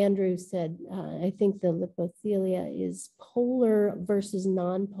Andrew said, I think the lipothelia is polar versus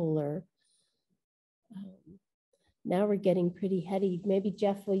non-polar. Now we're getting pretty heady. Maybe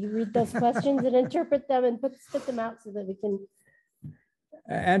Jeff, will you read those questions and interpret them and spit them out so that we can.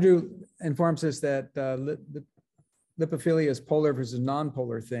 Andrew informs us that lipophilia is polar versus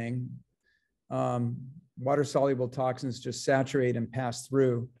non-polar thing. Water-soluble toxins just saturate and pass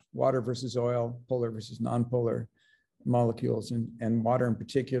through. Water versus oil, polar versus non-polar molecules, and water in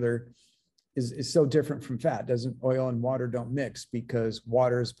particular is so different from fat. Oil and water don't mix, because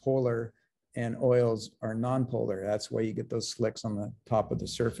water is polar and oils are non-polar. That's why you get those slicks on the top of the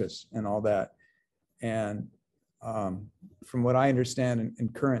surface and all that. And from what I understand in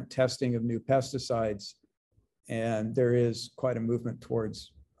current testing of new pesticides, and there is quite a movement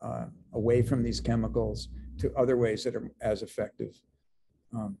towards away from these chemicals to other ways that are as effective,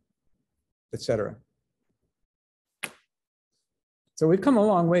 et cetera. So we've come a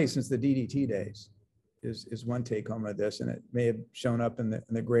long way since the DDT days, is one take home of this, and it may have shown up in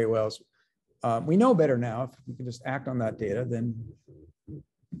the gray whales. we know better now. If we can just act on that data, then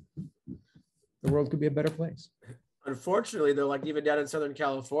the world could be a better place. Unfortunately, though, like even down in Southern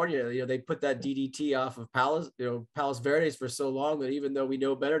California, they put that DDT off of Palos Verdes for so long that even though we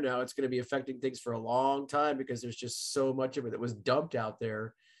know better now, it's going to be affecting things for a long time because there's just so much of it that was dumped out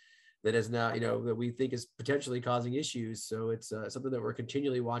there that is now, that we think is potentially causing issues. So it's something that we're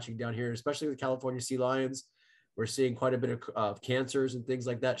continually watching down here, especially with California sea lions. We're seeing quite a bit of cancers and things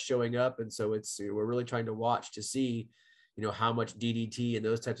like that showing up. And so we're really trying to watch to see, how much DDT and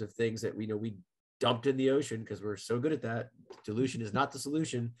those types of things that we dumped in the ocean because we're so good at that. Dilution is not the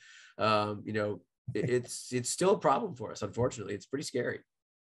solution. It's still a problem for us. Unfortunately, it's pretty scary.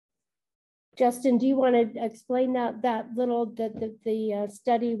 Justin, do you want to explain that little the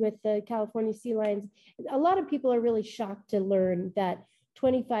study with the California sea lions? A lot of people are really shocked to learn that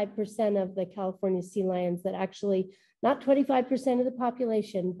 25% of the California sea lions, that actually not 25% of the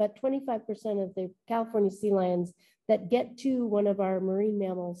population, but 25% of the California sea lions that get to one of our marine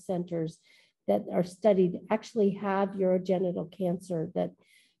mammal centers that are studied actually have urogenital cancer that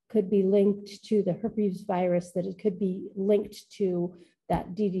could be linked to the herpes virus, that it could be linked to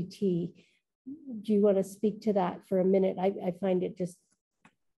that DDT. Do you want to speak to that for a minute? I find it just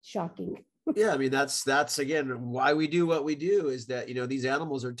shocking. Yeah, I mean, that's again why we do what we do, is that these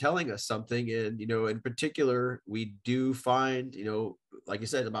animals are telling us something. And in particular, we do find, like you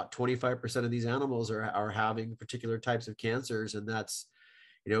said, about 25% of these animals are having particular types of cancers. And that's,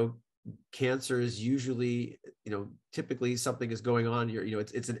 cancer is usually, typically something is going on.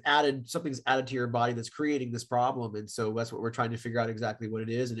 Something's added to your body that's creating this problem. And so that's what we're trying to figure out exactly what it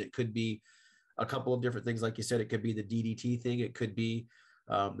is. And it could be a couple of different things. Like you said, it could be the DDT thing. It could be,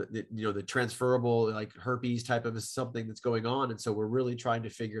 the transferable like herpes type of something that's going on. And so we're really trying to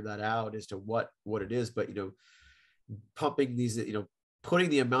figure that out as to what it is. But, pumping these, putting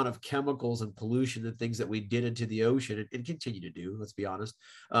the amount of chemicals and pollution and things that we did into the ocean and continue to do, let's be honest,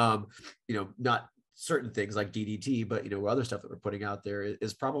 not certain things like DDT, but, other stuff that we're putting out there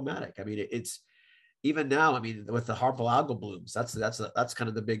is problematic. I mean, it's even now, I mean, with the harmful algal blooms, that's kind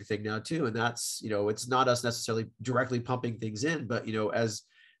of the big thing now too. And that's, it's not us necessarily directly pumping things in, but, as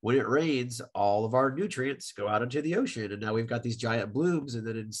when it rains, all of our nutrients go out into the ocean. And now we've got these giant blooms, and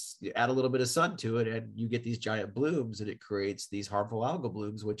then you add a little bit of sun to it and you get these giant blooms, and it creates these harmful algal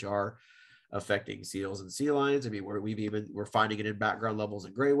blooms, which are affecting seals and sea lions. I mean, we're finding it in background levels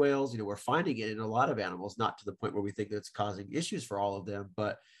in gray whales. We're finding it in a lot of animals, not to the point where we think that it's causing issues for all of them,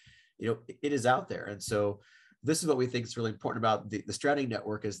 but it is out there. And so this is what we think is really important about the stranding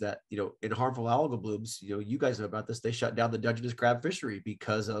network, is that, in harmful algal blooms, you guys know about this, they shut down the Dungeness crab fishery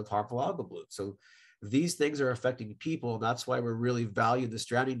because of harmful algal blooms. So these things are affecting people. And that's why we're really valuing the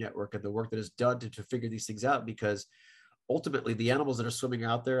stranding network and the work that is done to figure these things out, because ultimately the animals that are swimming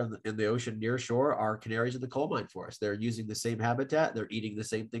out there in the ocean near shore are canaries in the coal mine for us. They're using the same habitat. They're eating the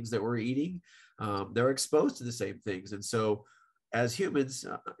same things that we're eating. They're exposed to the same things. And so as humans,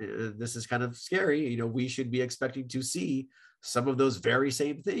 this is kind of scary, we should be expecting to see some of those very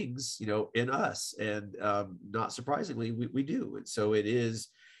same things, in us. And not surprisingly, we do. And so it is,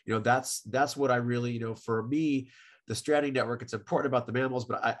 that's what I really, for me, the stranding network, it's important about the mammals,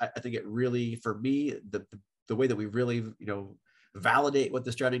 but I think it really, for me, the way that we really, validate what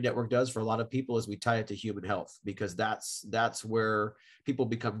the stranding network does for a lot of people is we tie it to human health, because that's where people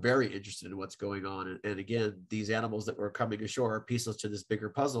become very interested in what's going on. And again, these animals that were coming ashore are pieces to this bigger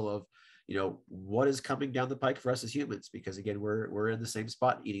puzzle of, what is coming down the pike for us as humans, because again, we're in the same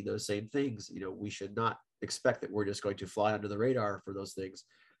spot eating those same things. We should not expect that we're just going to fly under the radar for those things.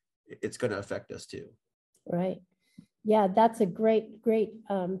 It's going to affect us too. Right. Yeah, that's a great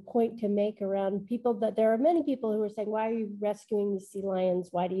point to make around people, that there are many people who are saying, why are you rescuing the sea lions?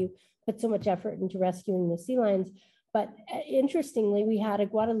 Why do you put so much effort into rescuing the sea lions? But interestingly, we had a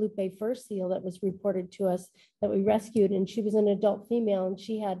Guadalupe fur seal that was reported to us that we rescued, and she was an adult female, and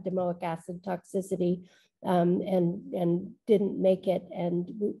she had domoic acid toxicity and didn't make it.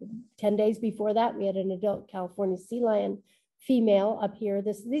 And 10 days before that, we had an adult California sea lion female up here.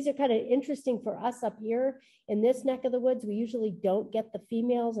 These are kind of interesting for us up here in this neck of the woods. We usually don't get the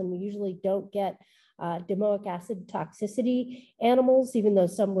females, and we usually don't get domoic acid toxicity animals, even though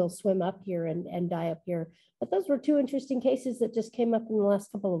some will swim up here and die up here. But those were two interesting cases that just came up in the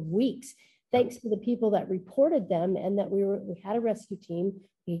last couple of weeks, thanks to the people that reported them, and that we had a rescue team.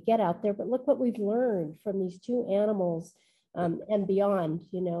 We could get out there. But look what we've learned from these two animals and beyond.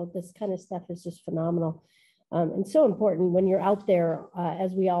 This kind of stuff is just phenomenal. And so important when you're out there,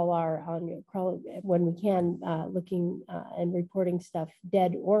 as we all are, when we can, looking and reporting stuff,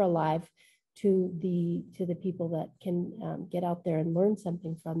 dead or alive, to the people that can get out there and learn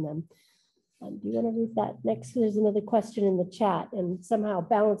something from them. Do you want to read that next? There's another question in the chat, and somehow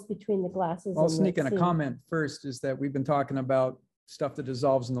balance between the glasses. I'll and sneak in a scene. comment first, is that we've been talking about stuff that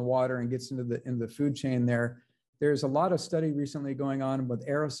dissolves in the water and gets into the food chain there. There's a lot of study recently going on with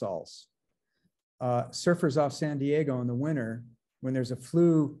aerosols. Surfers off San Diego in the winter, when there's a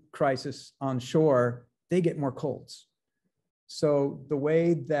flu crisis on shore, they get more colds. So the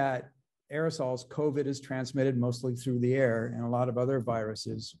way that aerosols, COVID is transmitted mostly through the air, and a lot of other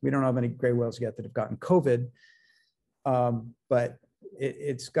viruses. We don't have any gray whales yet that have gotten COVID, but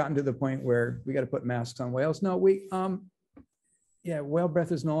it's gotten to the point where we got to put masks on whales. No, yeah, whale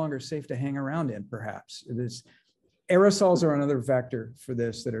breath is no longer safe to hang around in, perhaps. It is. Aerosols are another vector for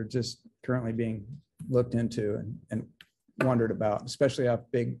this that are just currently being looked into and wondered about, especially off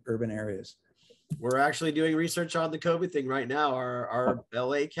big urban areas. We're actually doing research on the COVID thing right now. Our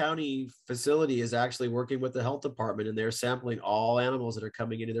LA County facility is actually working with the health department, and they're sampling all animals that are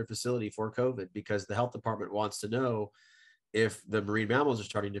coming into their facility for COVID, because the health department wants to know if the marine mammals are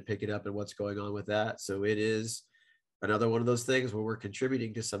starting to pick it up and what's going on with that. So it is another one of those things where we're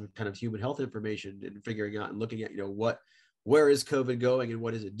contributing to some kind of human health information and figuring out and looking at, where is COVID going and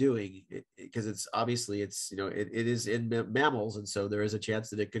what is it doing? Because it's obviously it is in mammals. And so there is a chance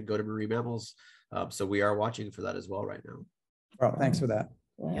that it could go to marine mammals. So we are watching for that as well right now. Well, thanks for that.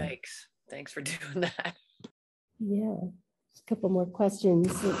 Yikes. Thanks for doing that. Yeah. A couple more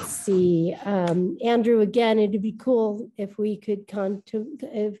questions. Let's see. Andrew, again, it'd be cool if we could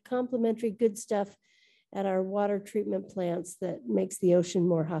have complimentary good stuff at our water treatment plants that makes the ocean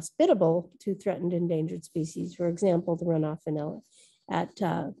more hospitable to threatened endangered species. For example, the runoff at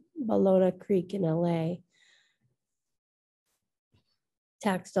Ballona Creek in LA.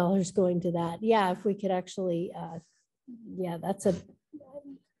 Tax dollars going to that. Yeah, if we could actually, yeah, that's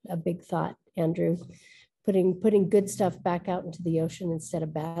a big thought, Andrew. Putting good stuff back out into the ocean instead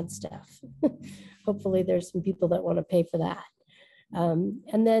of bad stuff. Hopefully there's some people that want to pay for that.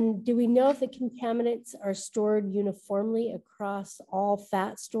 And then, do we know if the contaminants are stored uniformly across all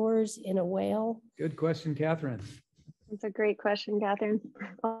fat stores in a whale? Good question, Catherine. That's a great question, Catherine.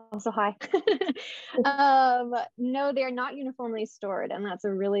 Also, hi. No, they're not uniformly stored, and that's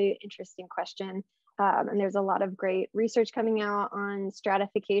a really interesting question. And there's a lot of great research coming out on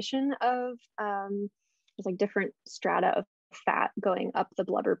stratification of there's like different strata of fat going up the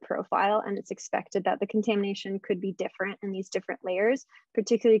blubber profile, and it's expected that the contamination could be different in these different layers,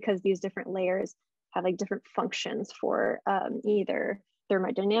 particularly because these different layers have like different functions for either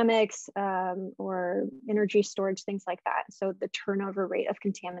thermodynamics or energy storage, things like that. So the turnover rate of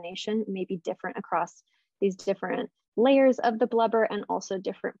contamination may be different across these different layers of the blubber and also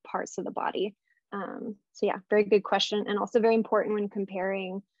different parts of the body. So yeah, very good question, and also very important when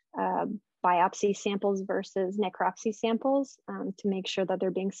comparing biopsy samples versus necropsy samples to make sure that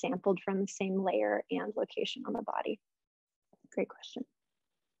they're being sampled from the same layer and location on the body. Great question.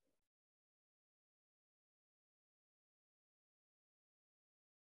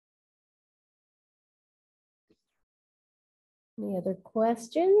 Any other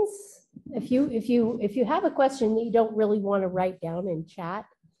questions? If you have a question that you don't really want to write down in chat,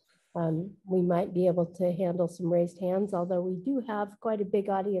 we might be able to handle some raised hands, although we do have quite a big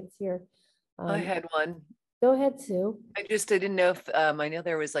audience here. I had one. Go ahead, Sue. I didn't know if, I know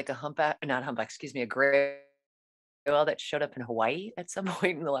there was like a a gray whale that showed up in Hawaii at some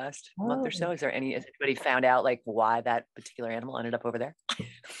point in the last month or so. Has anybody found out like why that particular animal ended up over there?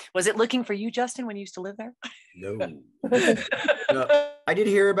 Was it looking for you, Justin, when you used to live there? No. No, I did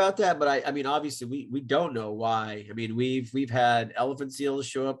hear about that, but I mean, obviously we don't know why. I mean, we've had elephant seals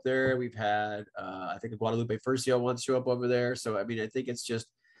show up there. We've had, I think a Guadalupe fur seal once show up over there. So, I mean, I think it's just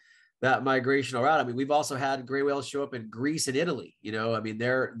that migrational route. I mean, we've also had gray whales show up in Greece and Italy. I mean,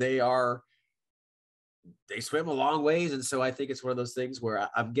 they swim a long ways. And so I think it's one of those things where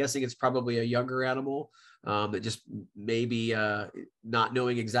I'm guessing it's probably a younger animal that just maybe not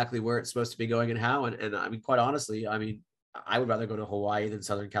knowing exactly where it's supposed to be going and how. And I mean, quite honestly, I mean, I would rather go to Hawaii than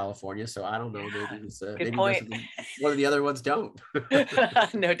Southern California. So I don't know, maybe it's maybe one of the other ones don't.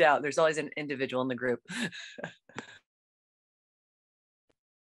 No doubt. There's always an individual in the group.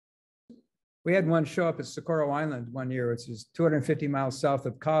 We had one show up at Socorro Island one year, which is 250 miles south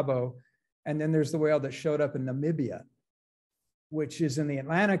of Cabo. And then there's the whale that showed up in Namibia, which is in the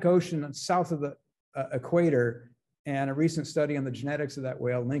Atlantic Ocean south of the equator. And a recent study on the genetics of that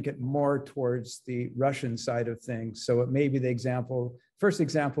whale link it more towards the Russian side of things. So it may be the first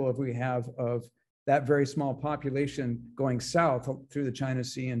example we have of that very small population going south through the China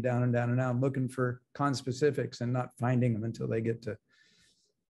Sea and down and down and down, looking for conspecifics and not finding them until they get to,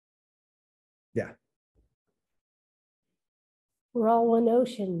 yeah. We're all one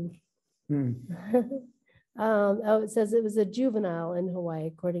ocean. Hmm. Oh, it says it was a juvenile in Hawaii,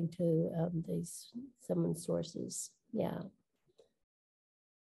 according to some sources. Yeah.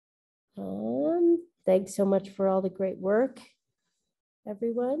 Thanks so much for all the great work,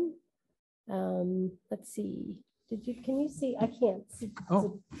 everyone. Let's see. Can you see? I can't see.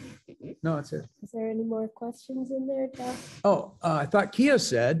 Oh, no, it's it. Is there any more questions in there, Jeff? Oh, I thought Kia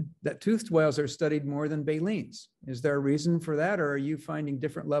said that toothed whales are studied more than balleens. Is there a reason for that, or are you finding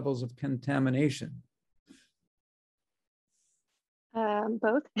different levels of contamination?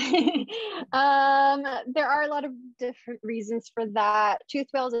 Both. There are a lot of different reasons for that. Toothed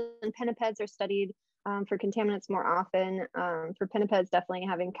whales and pinnipeds are studied for contaminants more often. For pinnipeds, definitely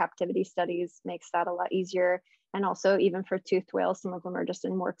having captivity studies makes that a lot easier. And also even for toothed whales, some of them are just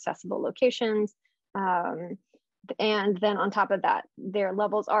in more accessible locations. And then on top of that, their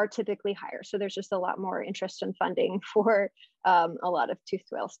levels are typically higher. So there's just a lot more interest in funding for a lot of toothed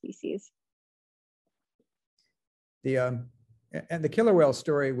whale species. And the killer whale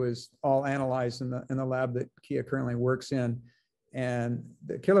story was all analyzed in the lab that Kia currently works in. And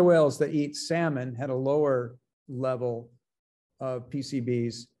the killer whales that eat salmon had a lower level of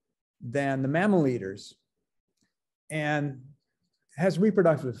PCBs than the mammal eaters, and has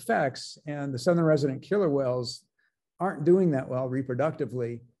reproductive effects. And the southern resident killer whales aren't doing that well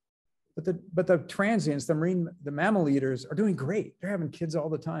reproductively, but the transients, the mammal eaters are doing great. They're having kids all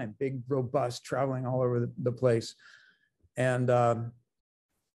the time, big, robust, traveling all over the place. And the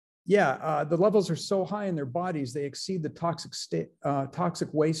levels are so high in their bodies, they exceed the toxic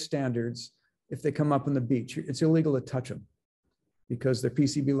waste standards if they come up on the beach. It's illegal to touch them because their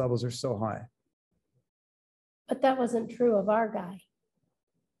PCB levels are so high. But that wasn't true of our guy,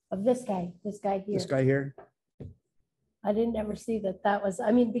 of this guy here. This guy here? I didn't ever see that was,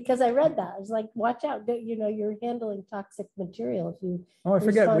 I mean, because I read that, I was like, watch out, you're handling toxic material if you. Oh, I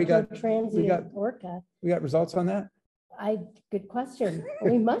forget, we got orca. We got results on that? Good question.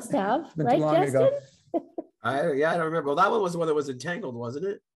 We must have, Been right, too long Justin? ago. I don't remember. Well, that one was the one that was entangled, wasn't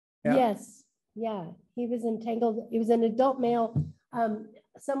it? Yeah. Yes. Yeah. He was entangled. He was an adult male,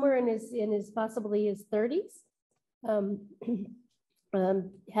 somewhere in his possibly his 30s.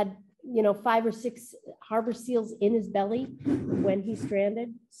 Had 5 or 6 harbor seals in his belly when he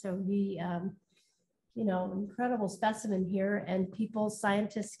stranded. So he, incredible specimen here. And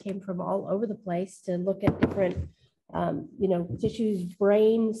scientists came from all over the place to look at different tissues,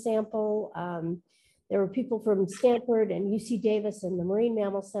 brain sample. There were people from Stanford and UC Davis and the Marine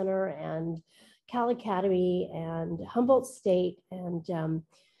Mammal Center and Cal Academy and Humboldt State. And,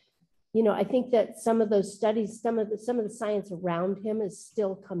 I think that some of those studies, some of the science around him is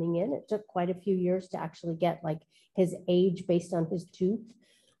still coming in. It took quite a few years to actually get like his age based on his tooth.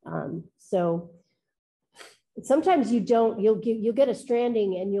 So sometimes you'll get a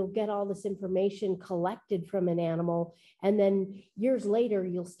stranding and you'll get all this information collected from an animal. And then years later,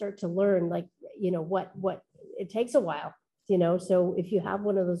 you'll start to learn what it takes a while, so if you have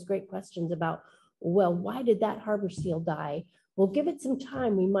one of those great questions about, well, why did that harbor seal die? Well, give it some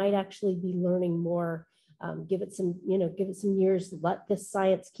time. We might actually be learning more. Give it some years, let the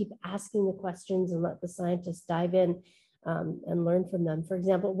science keep asking the questions and let the scientists dive in and learn from them. For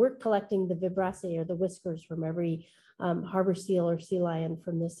example, we're collecting the vibraceae or the whiskers from every harbor seal or sea lion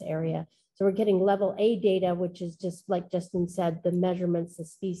from this area. So we're getting level A data, which is just like Justin said, the measurements, the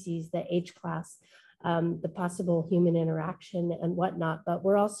species, the H class, the possible human interaction and whatnot. But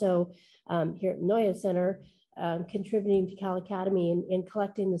we're also here at Noyo Center contributing to Cal Academy in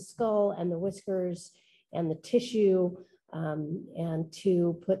collecting the skull and the whiskers and the tissue and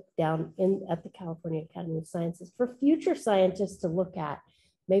to put down at the California Academy of Sciences for future scientists to look at.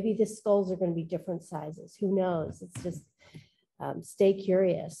 Maybe the skulls are going to be different sizes. Who knows? It's just stay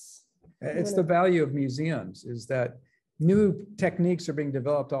curious. It's the value of museums, is that new techniques are being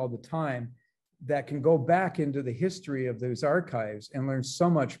developed all the time that can go back into the history of those archives and learn so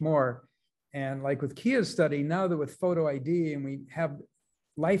much more. And like with Kia's study, now that with photo ID and we have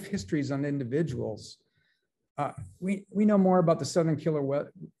life histories on individuals, we know more about the southern killer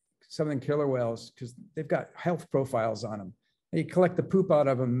whales because they've got health profiles on them. You collect the poop out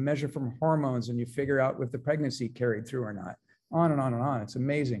of them, measure from hormones, and you figure out if the pregnancy carried through or not. On and on and on. It's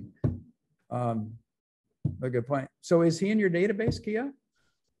amazing. A good point. So is he in your database, Kia?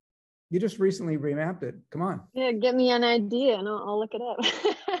 You just recently remapped it. Come on. Yeah, get me an idea and I'll look it up.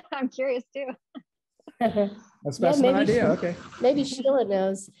 I'm curious too. A specimen idea. Okay. Maybe Sheila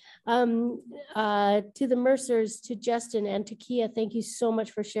knows. To the Mercers, to Justin, and to Kia, thank you so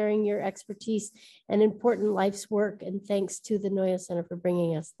much for sharing your expertise and important life's work. And thanks to the Noyo Center for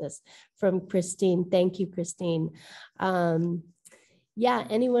bringing us this from Christine. Thank you, Christine. yeah,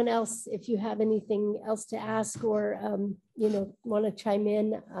 anyone else, if you have anything else to ask or, want to chime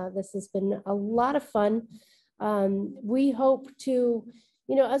in, this has been a lot of fun. We hope to,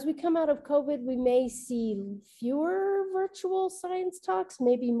 as we come out of COVID, we may see fewer virtual science talks,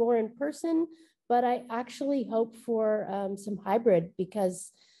 maybe more in person, but I actually hope for some hybrid,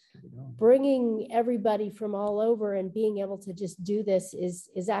 because bringing everybody from all over and being able to just do this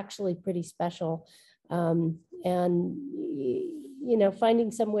is actually pretty special. And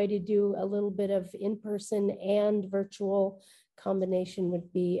finding some way to do a little bit of in-person and virtual combination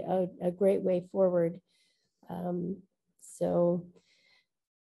would be a great way forward.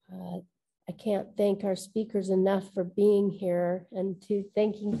 I can't thank our speakers enough for being here, and to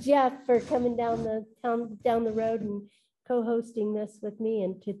thanking Jeff for coming down the road and co-hosting this with me,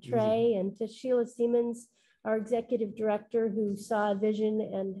 and to Trey and to Sheila Siemens, our executive director, who saw a vision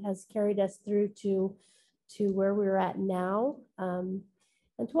and has carried us through to where we're at now. And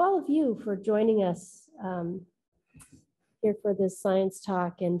to all of you for joining us here for this science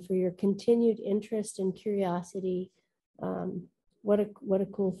talk, and for your continued interest and curiosity. What a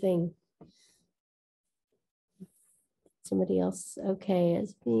cool thing. Somebody else, okay,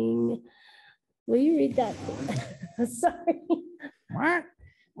 as being, will you read that? Sorry. What?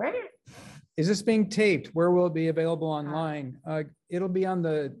 Is this being taped? Where will it be available online? It'll be on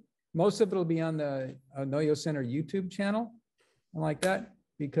most of it will be on the NOYO Center YouTube channel, like that,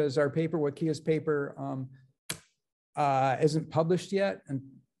 because our paper, Wakia's paper, isn't published yet. And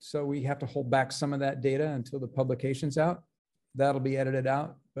so we have to hold back some of that data until the publication's out. That'll be edited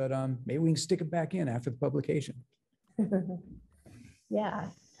out, but maybe we can stick it back in after the publication. Yeah.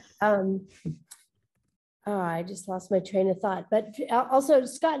 I just lost my train of thought, but also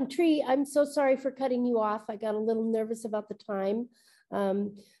Scott and Tree, I'm so sorry for cutting you off. I got a little nervous about the time.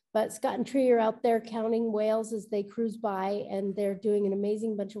 But Scott and Tree are out there counting whales as they cruise by, and they're doing an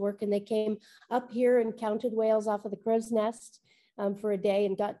amazing bunch of work. And they came up here and counted whales off of the crow's nest for a day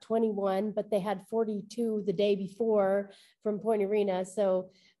and got 21, but they had 42 the day before from Point Arena.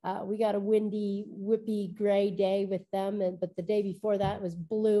 So we got a windy, whippy gray day with them. But the day before that was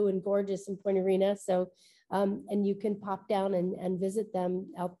blue and gorgeous in Point Arena. So, and you can pop down and visit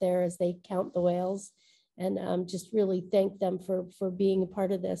them out there as they count the whales. And just really thank them for being a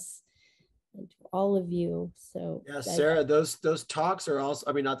part of this, and to all of you. So yeah, Sarah, those talks are also,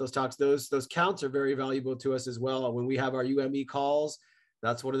 I mean, not those talks, those counts are very valuable to us as well. When we have our UME calls,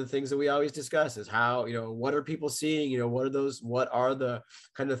 that's one of the things that we always discuss is how, what are people seeing? What are the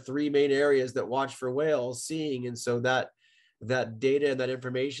kind of three main areas that Watch for Whales seeing? And so that data and that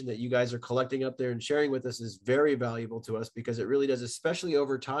information that you guys are collecting up there and sharing with us is very valuable to us, because it really does, especially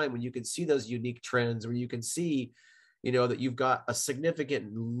over time, when you can see those unique trends, where you can see, that you've got a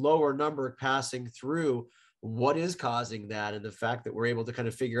significant lower number passing through. What is causing that? And the fact that we're able to kind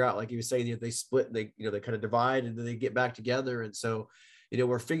of figure out, like you were saying, they split, they kind of divide, and then they get back together. And so,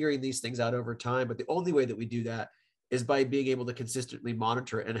 we're figuring these things out over time, but the only way that we do that is by being able to consistently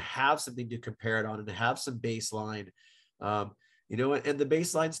monitor it and have something to compare it on, and have some baseline. And the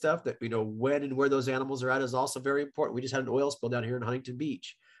baseline stuff that, when and where those animals are at is also very important. We just had an oil spill down here in Huntington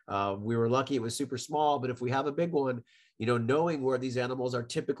Beach. We were lucky it was super small, but if we have a big one, knowing where these animals are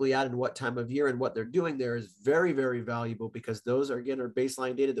typically at and what time of year and what they're doing there is very, very valuable, because those are, again, our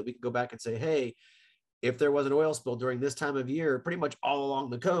baseline data that we can go back and say, hey, if there was an oil spill during this time of year, pretty much all along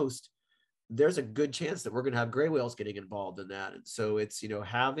the coast, there's a good chance that we're going to have gray whales getting involved in that. And so it's,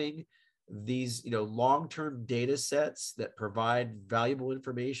 having these, long-term data sets that provide valuable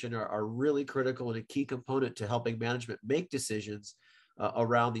information are really critical and a key component to helping management make decisions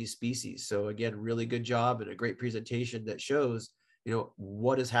around these species. So again, really good job and a great presentation that shows,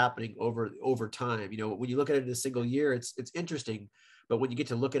 what is happening over time. When you look at it in a single year, it's interesting, but when you get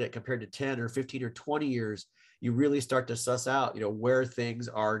to look at it compared to 10 or 15 or 20 years, you really start to suss out, where things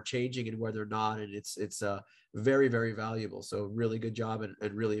are changing and where they're not. And it's very, very valuable. So really good job,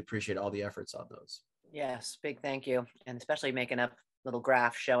 and really appreciate all the efforts on those. Yes, big thank you. And especially making up little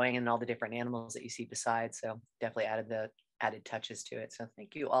graph showing and all the different animals that you see besides. So definitely added touches to it. So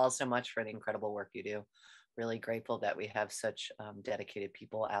thank you all so much for the incredible work you do. Really grateful that we have such dedicated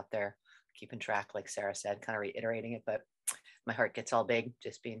people out there keeping track, like Sarah said, kind of reiterating it, but my heart gets all big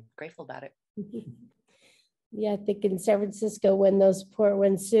just being grateful about it. Yeah, I think in San Francisco,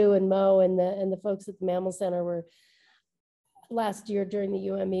 when Sue and Mo and the folks at the Mammal Center were last year during the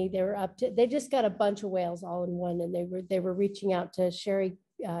UME, they just got a bunch of whales all in one, and they were reaching out to Sherry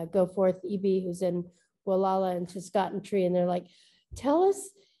Goforth EB, who's in Wallala, and to Scott and Tree, and they're like, tell us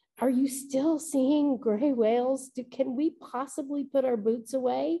are you still seeing gray whales? Can we possibly put our boots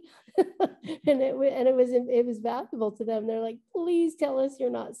away? And it was valuable to them. They're like, please tell us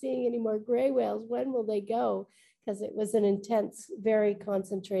you're not seeing any more gray whales. When will they go? Because it was an intense, very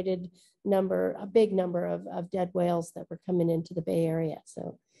concentrated number, a big number of dead whales that were coming into the Bay Area.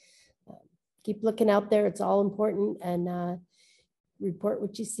 So keep looking out there. It's all important, and report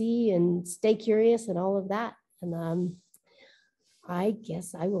what you see and stay curious and all of that. And I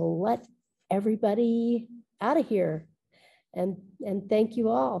guess I will let everybody out of here, and thank you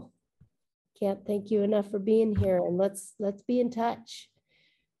all. Can't thank you enough for being here, and let's be in touch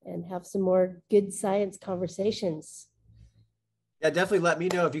and have some more good science conversations. Yeah, definitely let me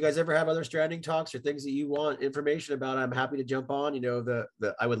know if you guys ever have other stranding talks or things that you want information about. I'm happy to jump on. You know,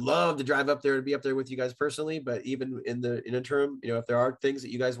 I would love to drive up there and be up there with you guys personally, but even in the interim, you know, if there are things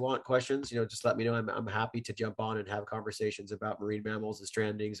that you guys want, questions, you know, just let me know. I'm happy to jump on and have conversations about marine mammals and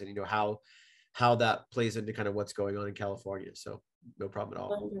strandings, and, you know, how that plays into kind of what's going on in California. So no problem at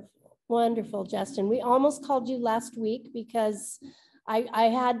all. Wonderful, wonderful, Justin. We almost called you last week because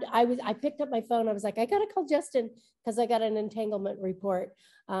I picked up my phone. I was like, I gotta call Justin because I got an entanglement report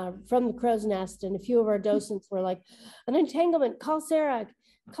from the crow's nest, and a few of our docents were like, an entanglement, call Sarah,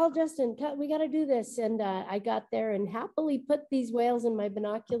 call Justin, we got to do this. And I got there and happily put these whales in my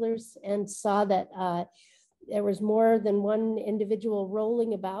binoculars and saw that there was more than one individual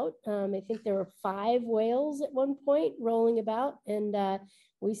rolling about. I think there were 5 whales at one point rolling about, and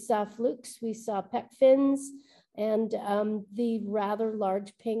we saw flukes, we saw peck fins, and the rather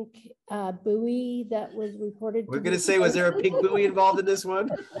large pink buoy that was reported. We're going to say, was there a pink buoy involved in this one?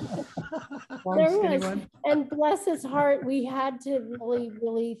 There was, and bless his heart, we had to really,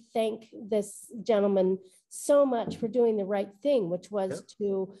 really thank this gentleman so much for doing the right thing, which was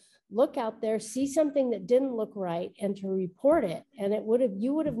to look out there, see something that didn't look right, and to report it. And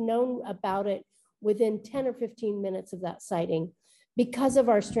you would have known about it within 10 or 15 minutes of that sighting, because of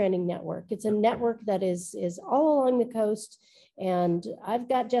our stranding network. It's a network that is all along the coast. And I've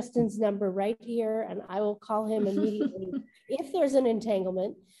got Justin's number right here, and I will call him immediately if there's an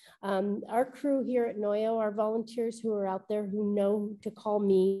entanglement. Our crew here at NOYO, our volunteers who are out there who know to call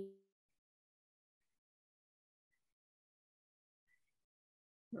me.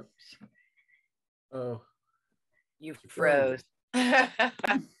 Oops. Oh, You froze.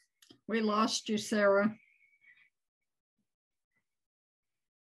 We lost you, Sarah.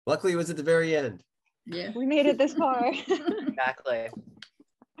 luckily it was at the very end. Yeah. We made it this far. Exactly.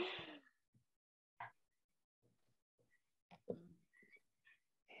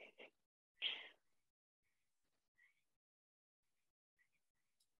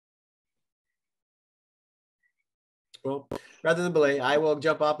 Well, rather than belay, I will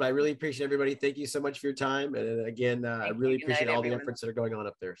jump up, and I really appreciate everybody. Thank you so much for your time. And again, I really appreciate all the efforts that are going on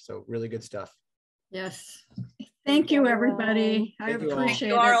up there. So really good stuff. Yes. Thank you, everybody. I Thank you all. appreciate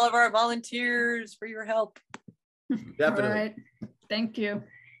Thank you it. all of our volunteers for your help. Definitely. All right. Thank you.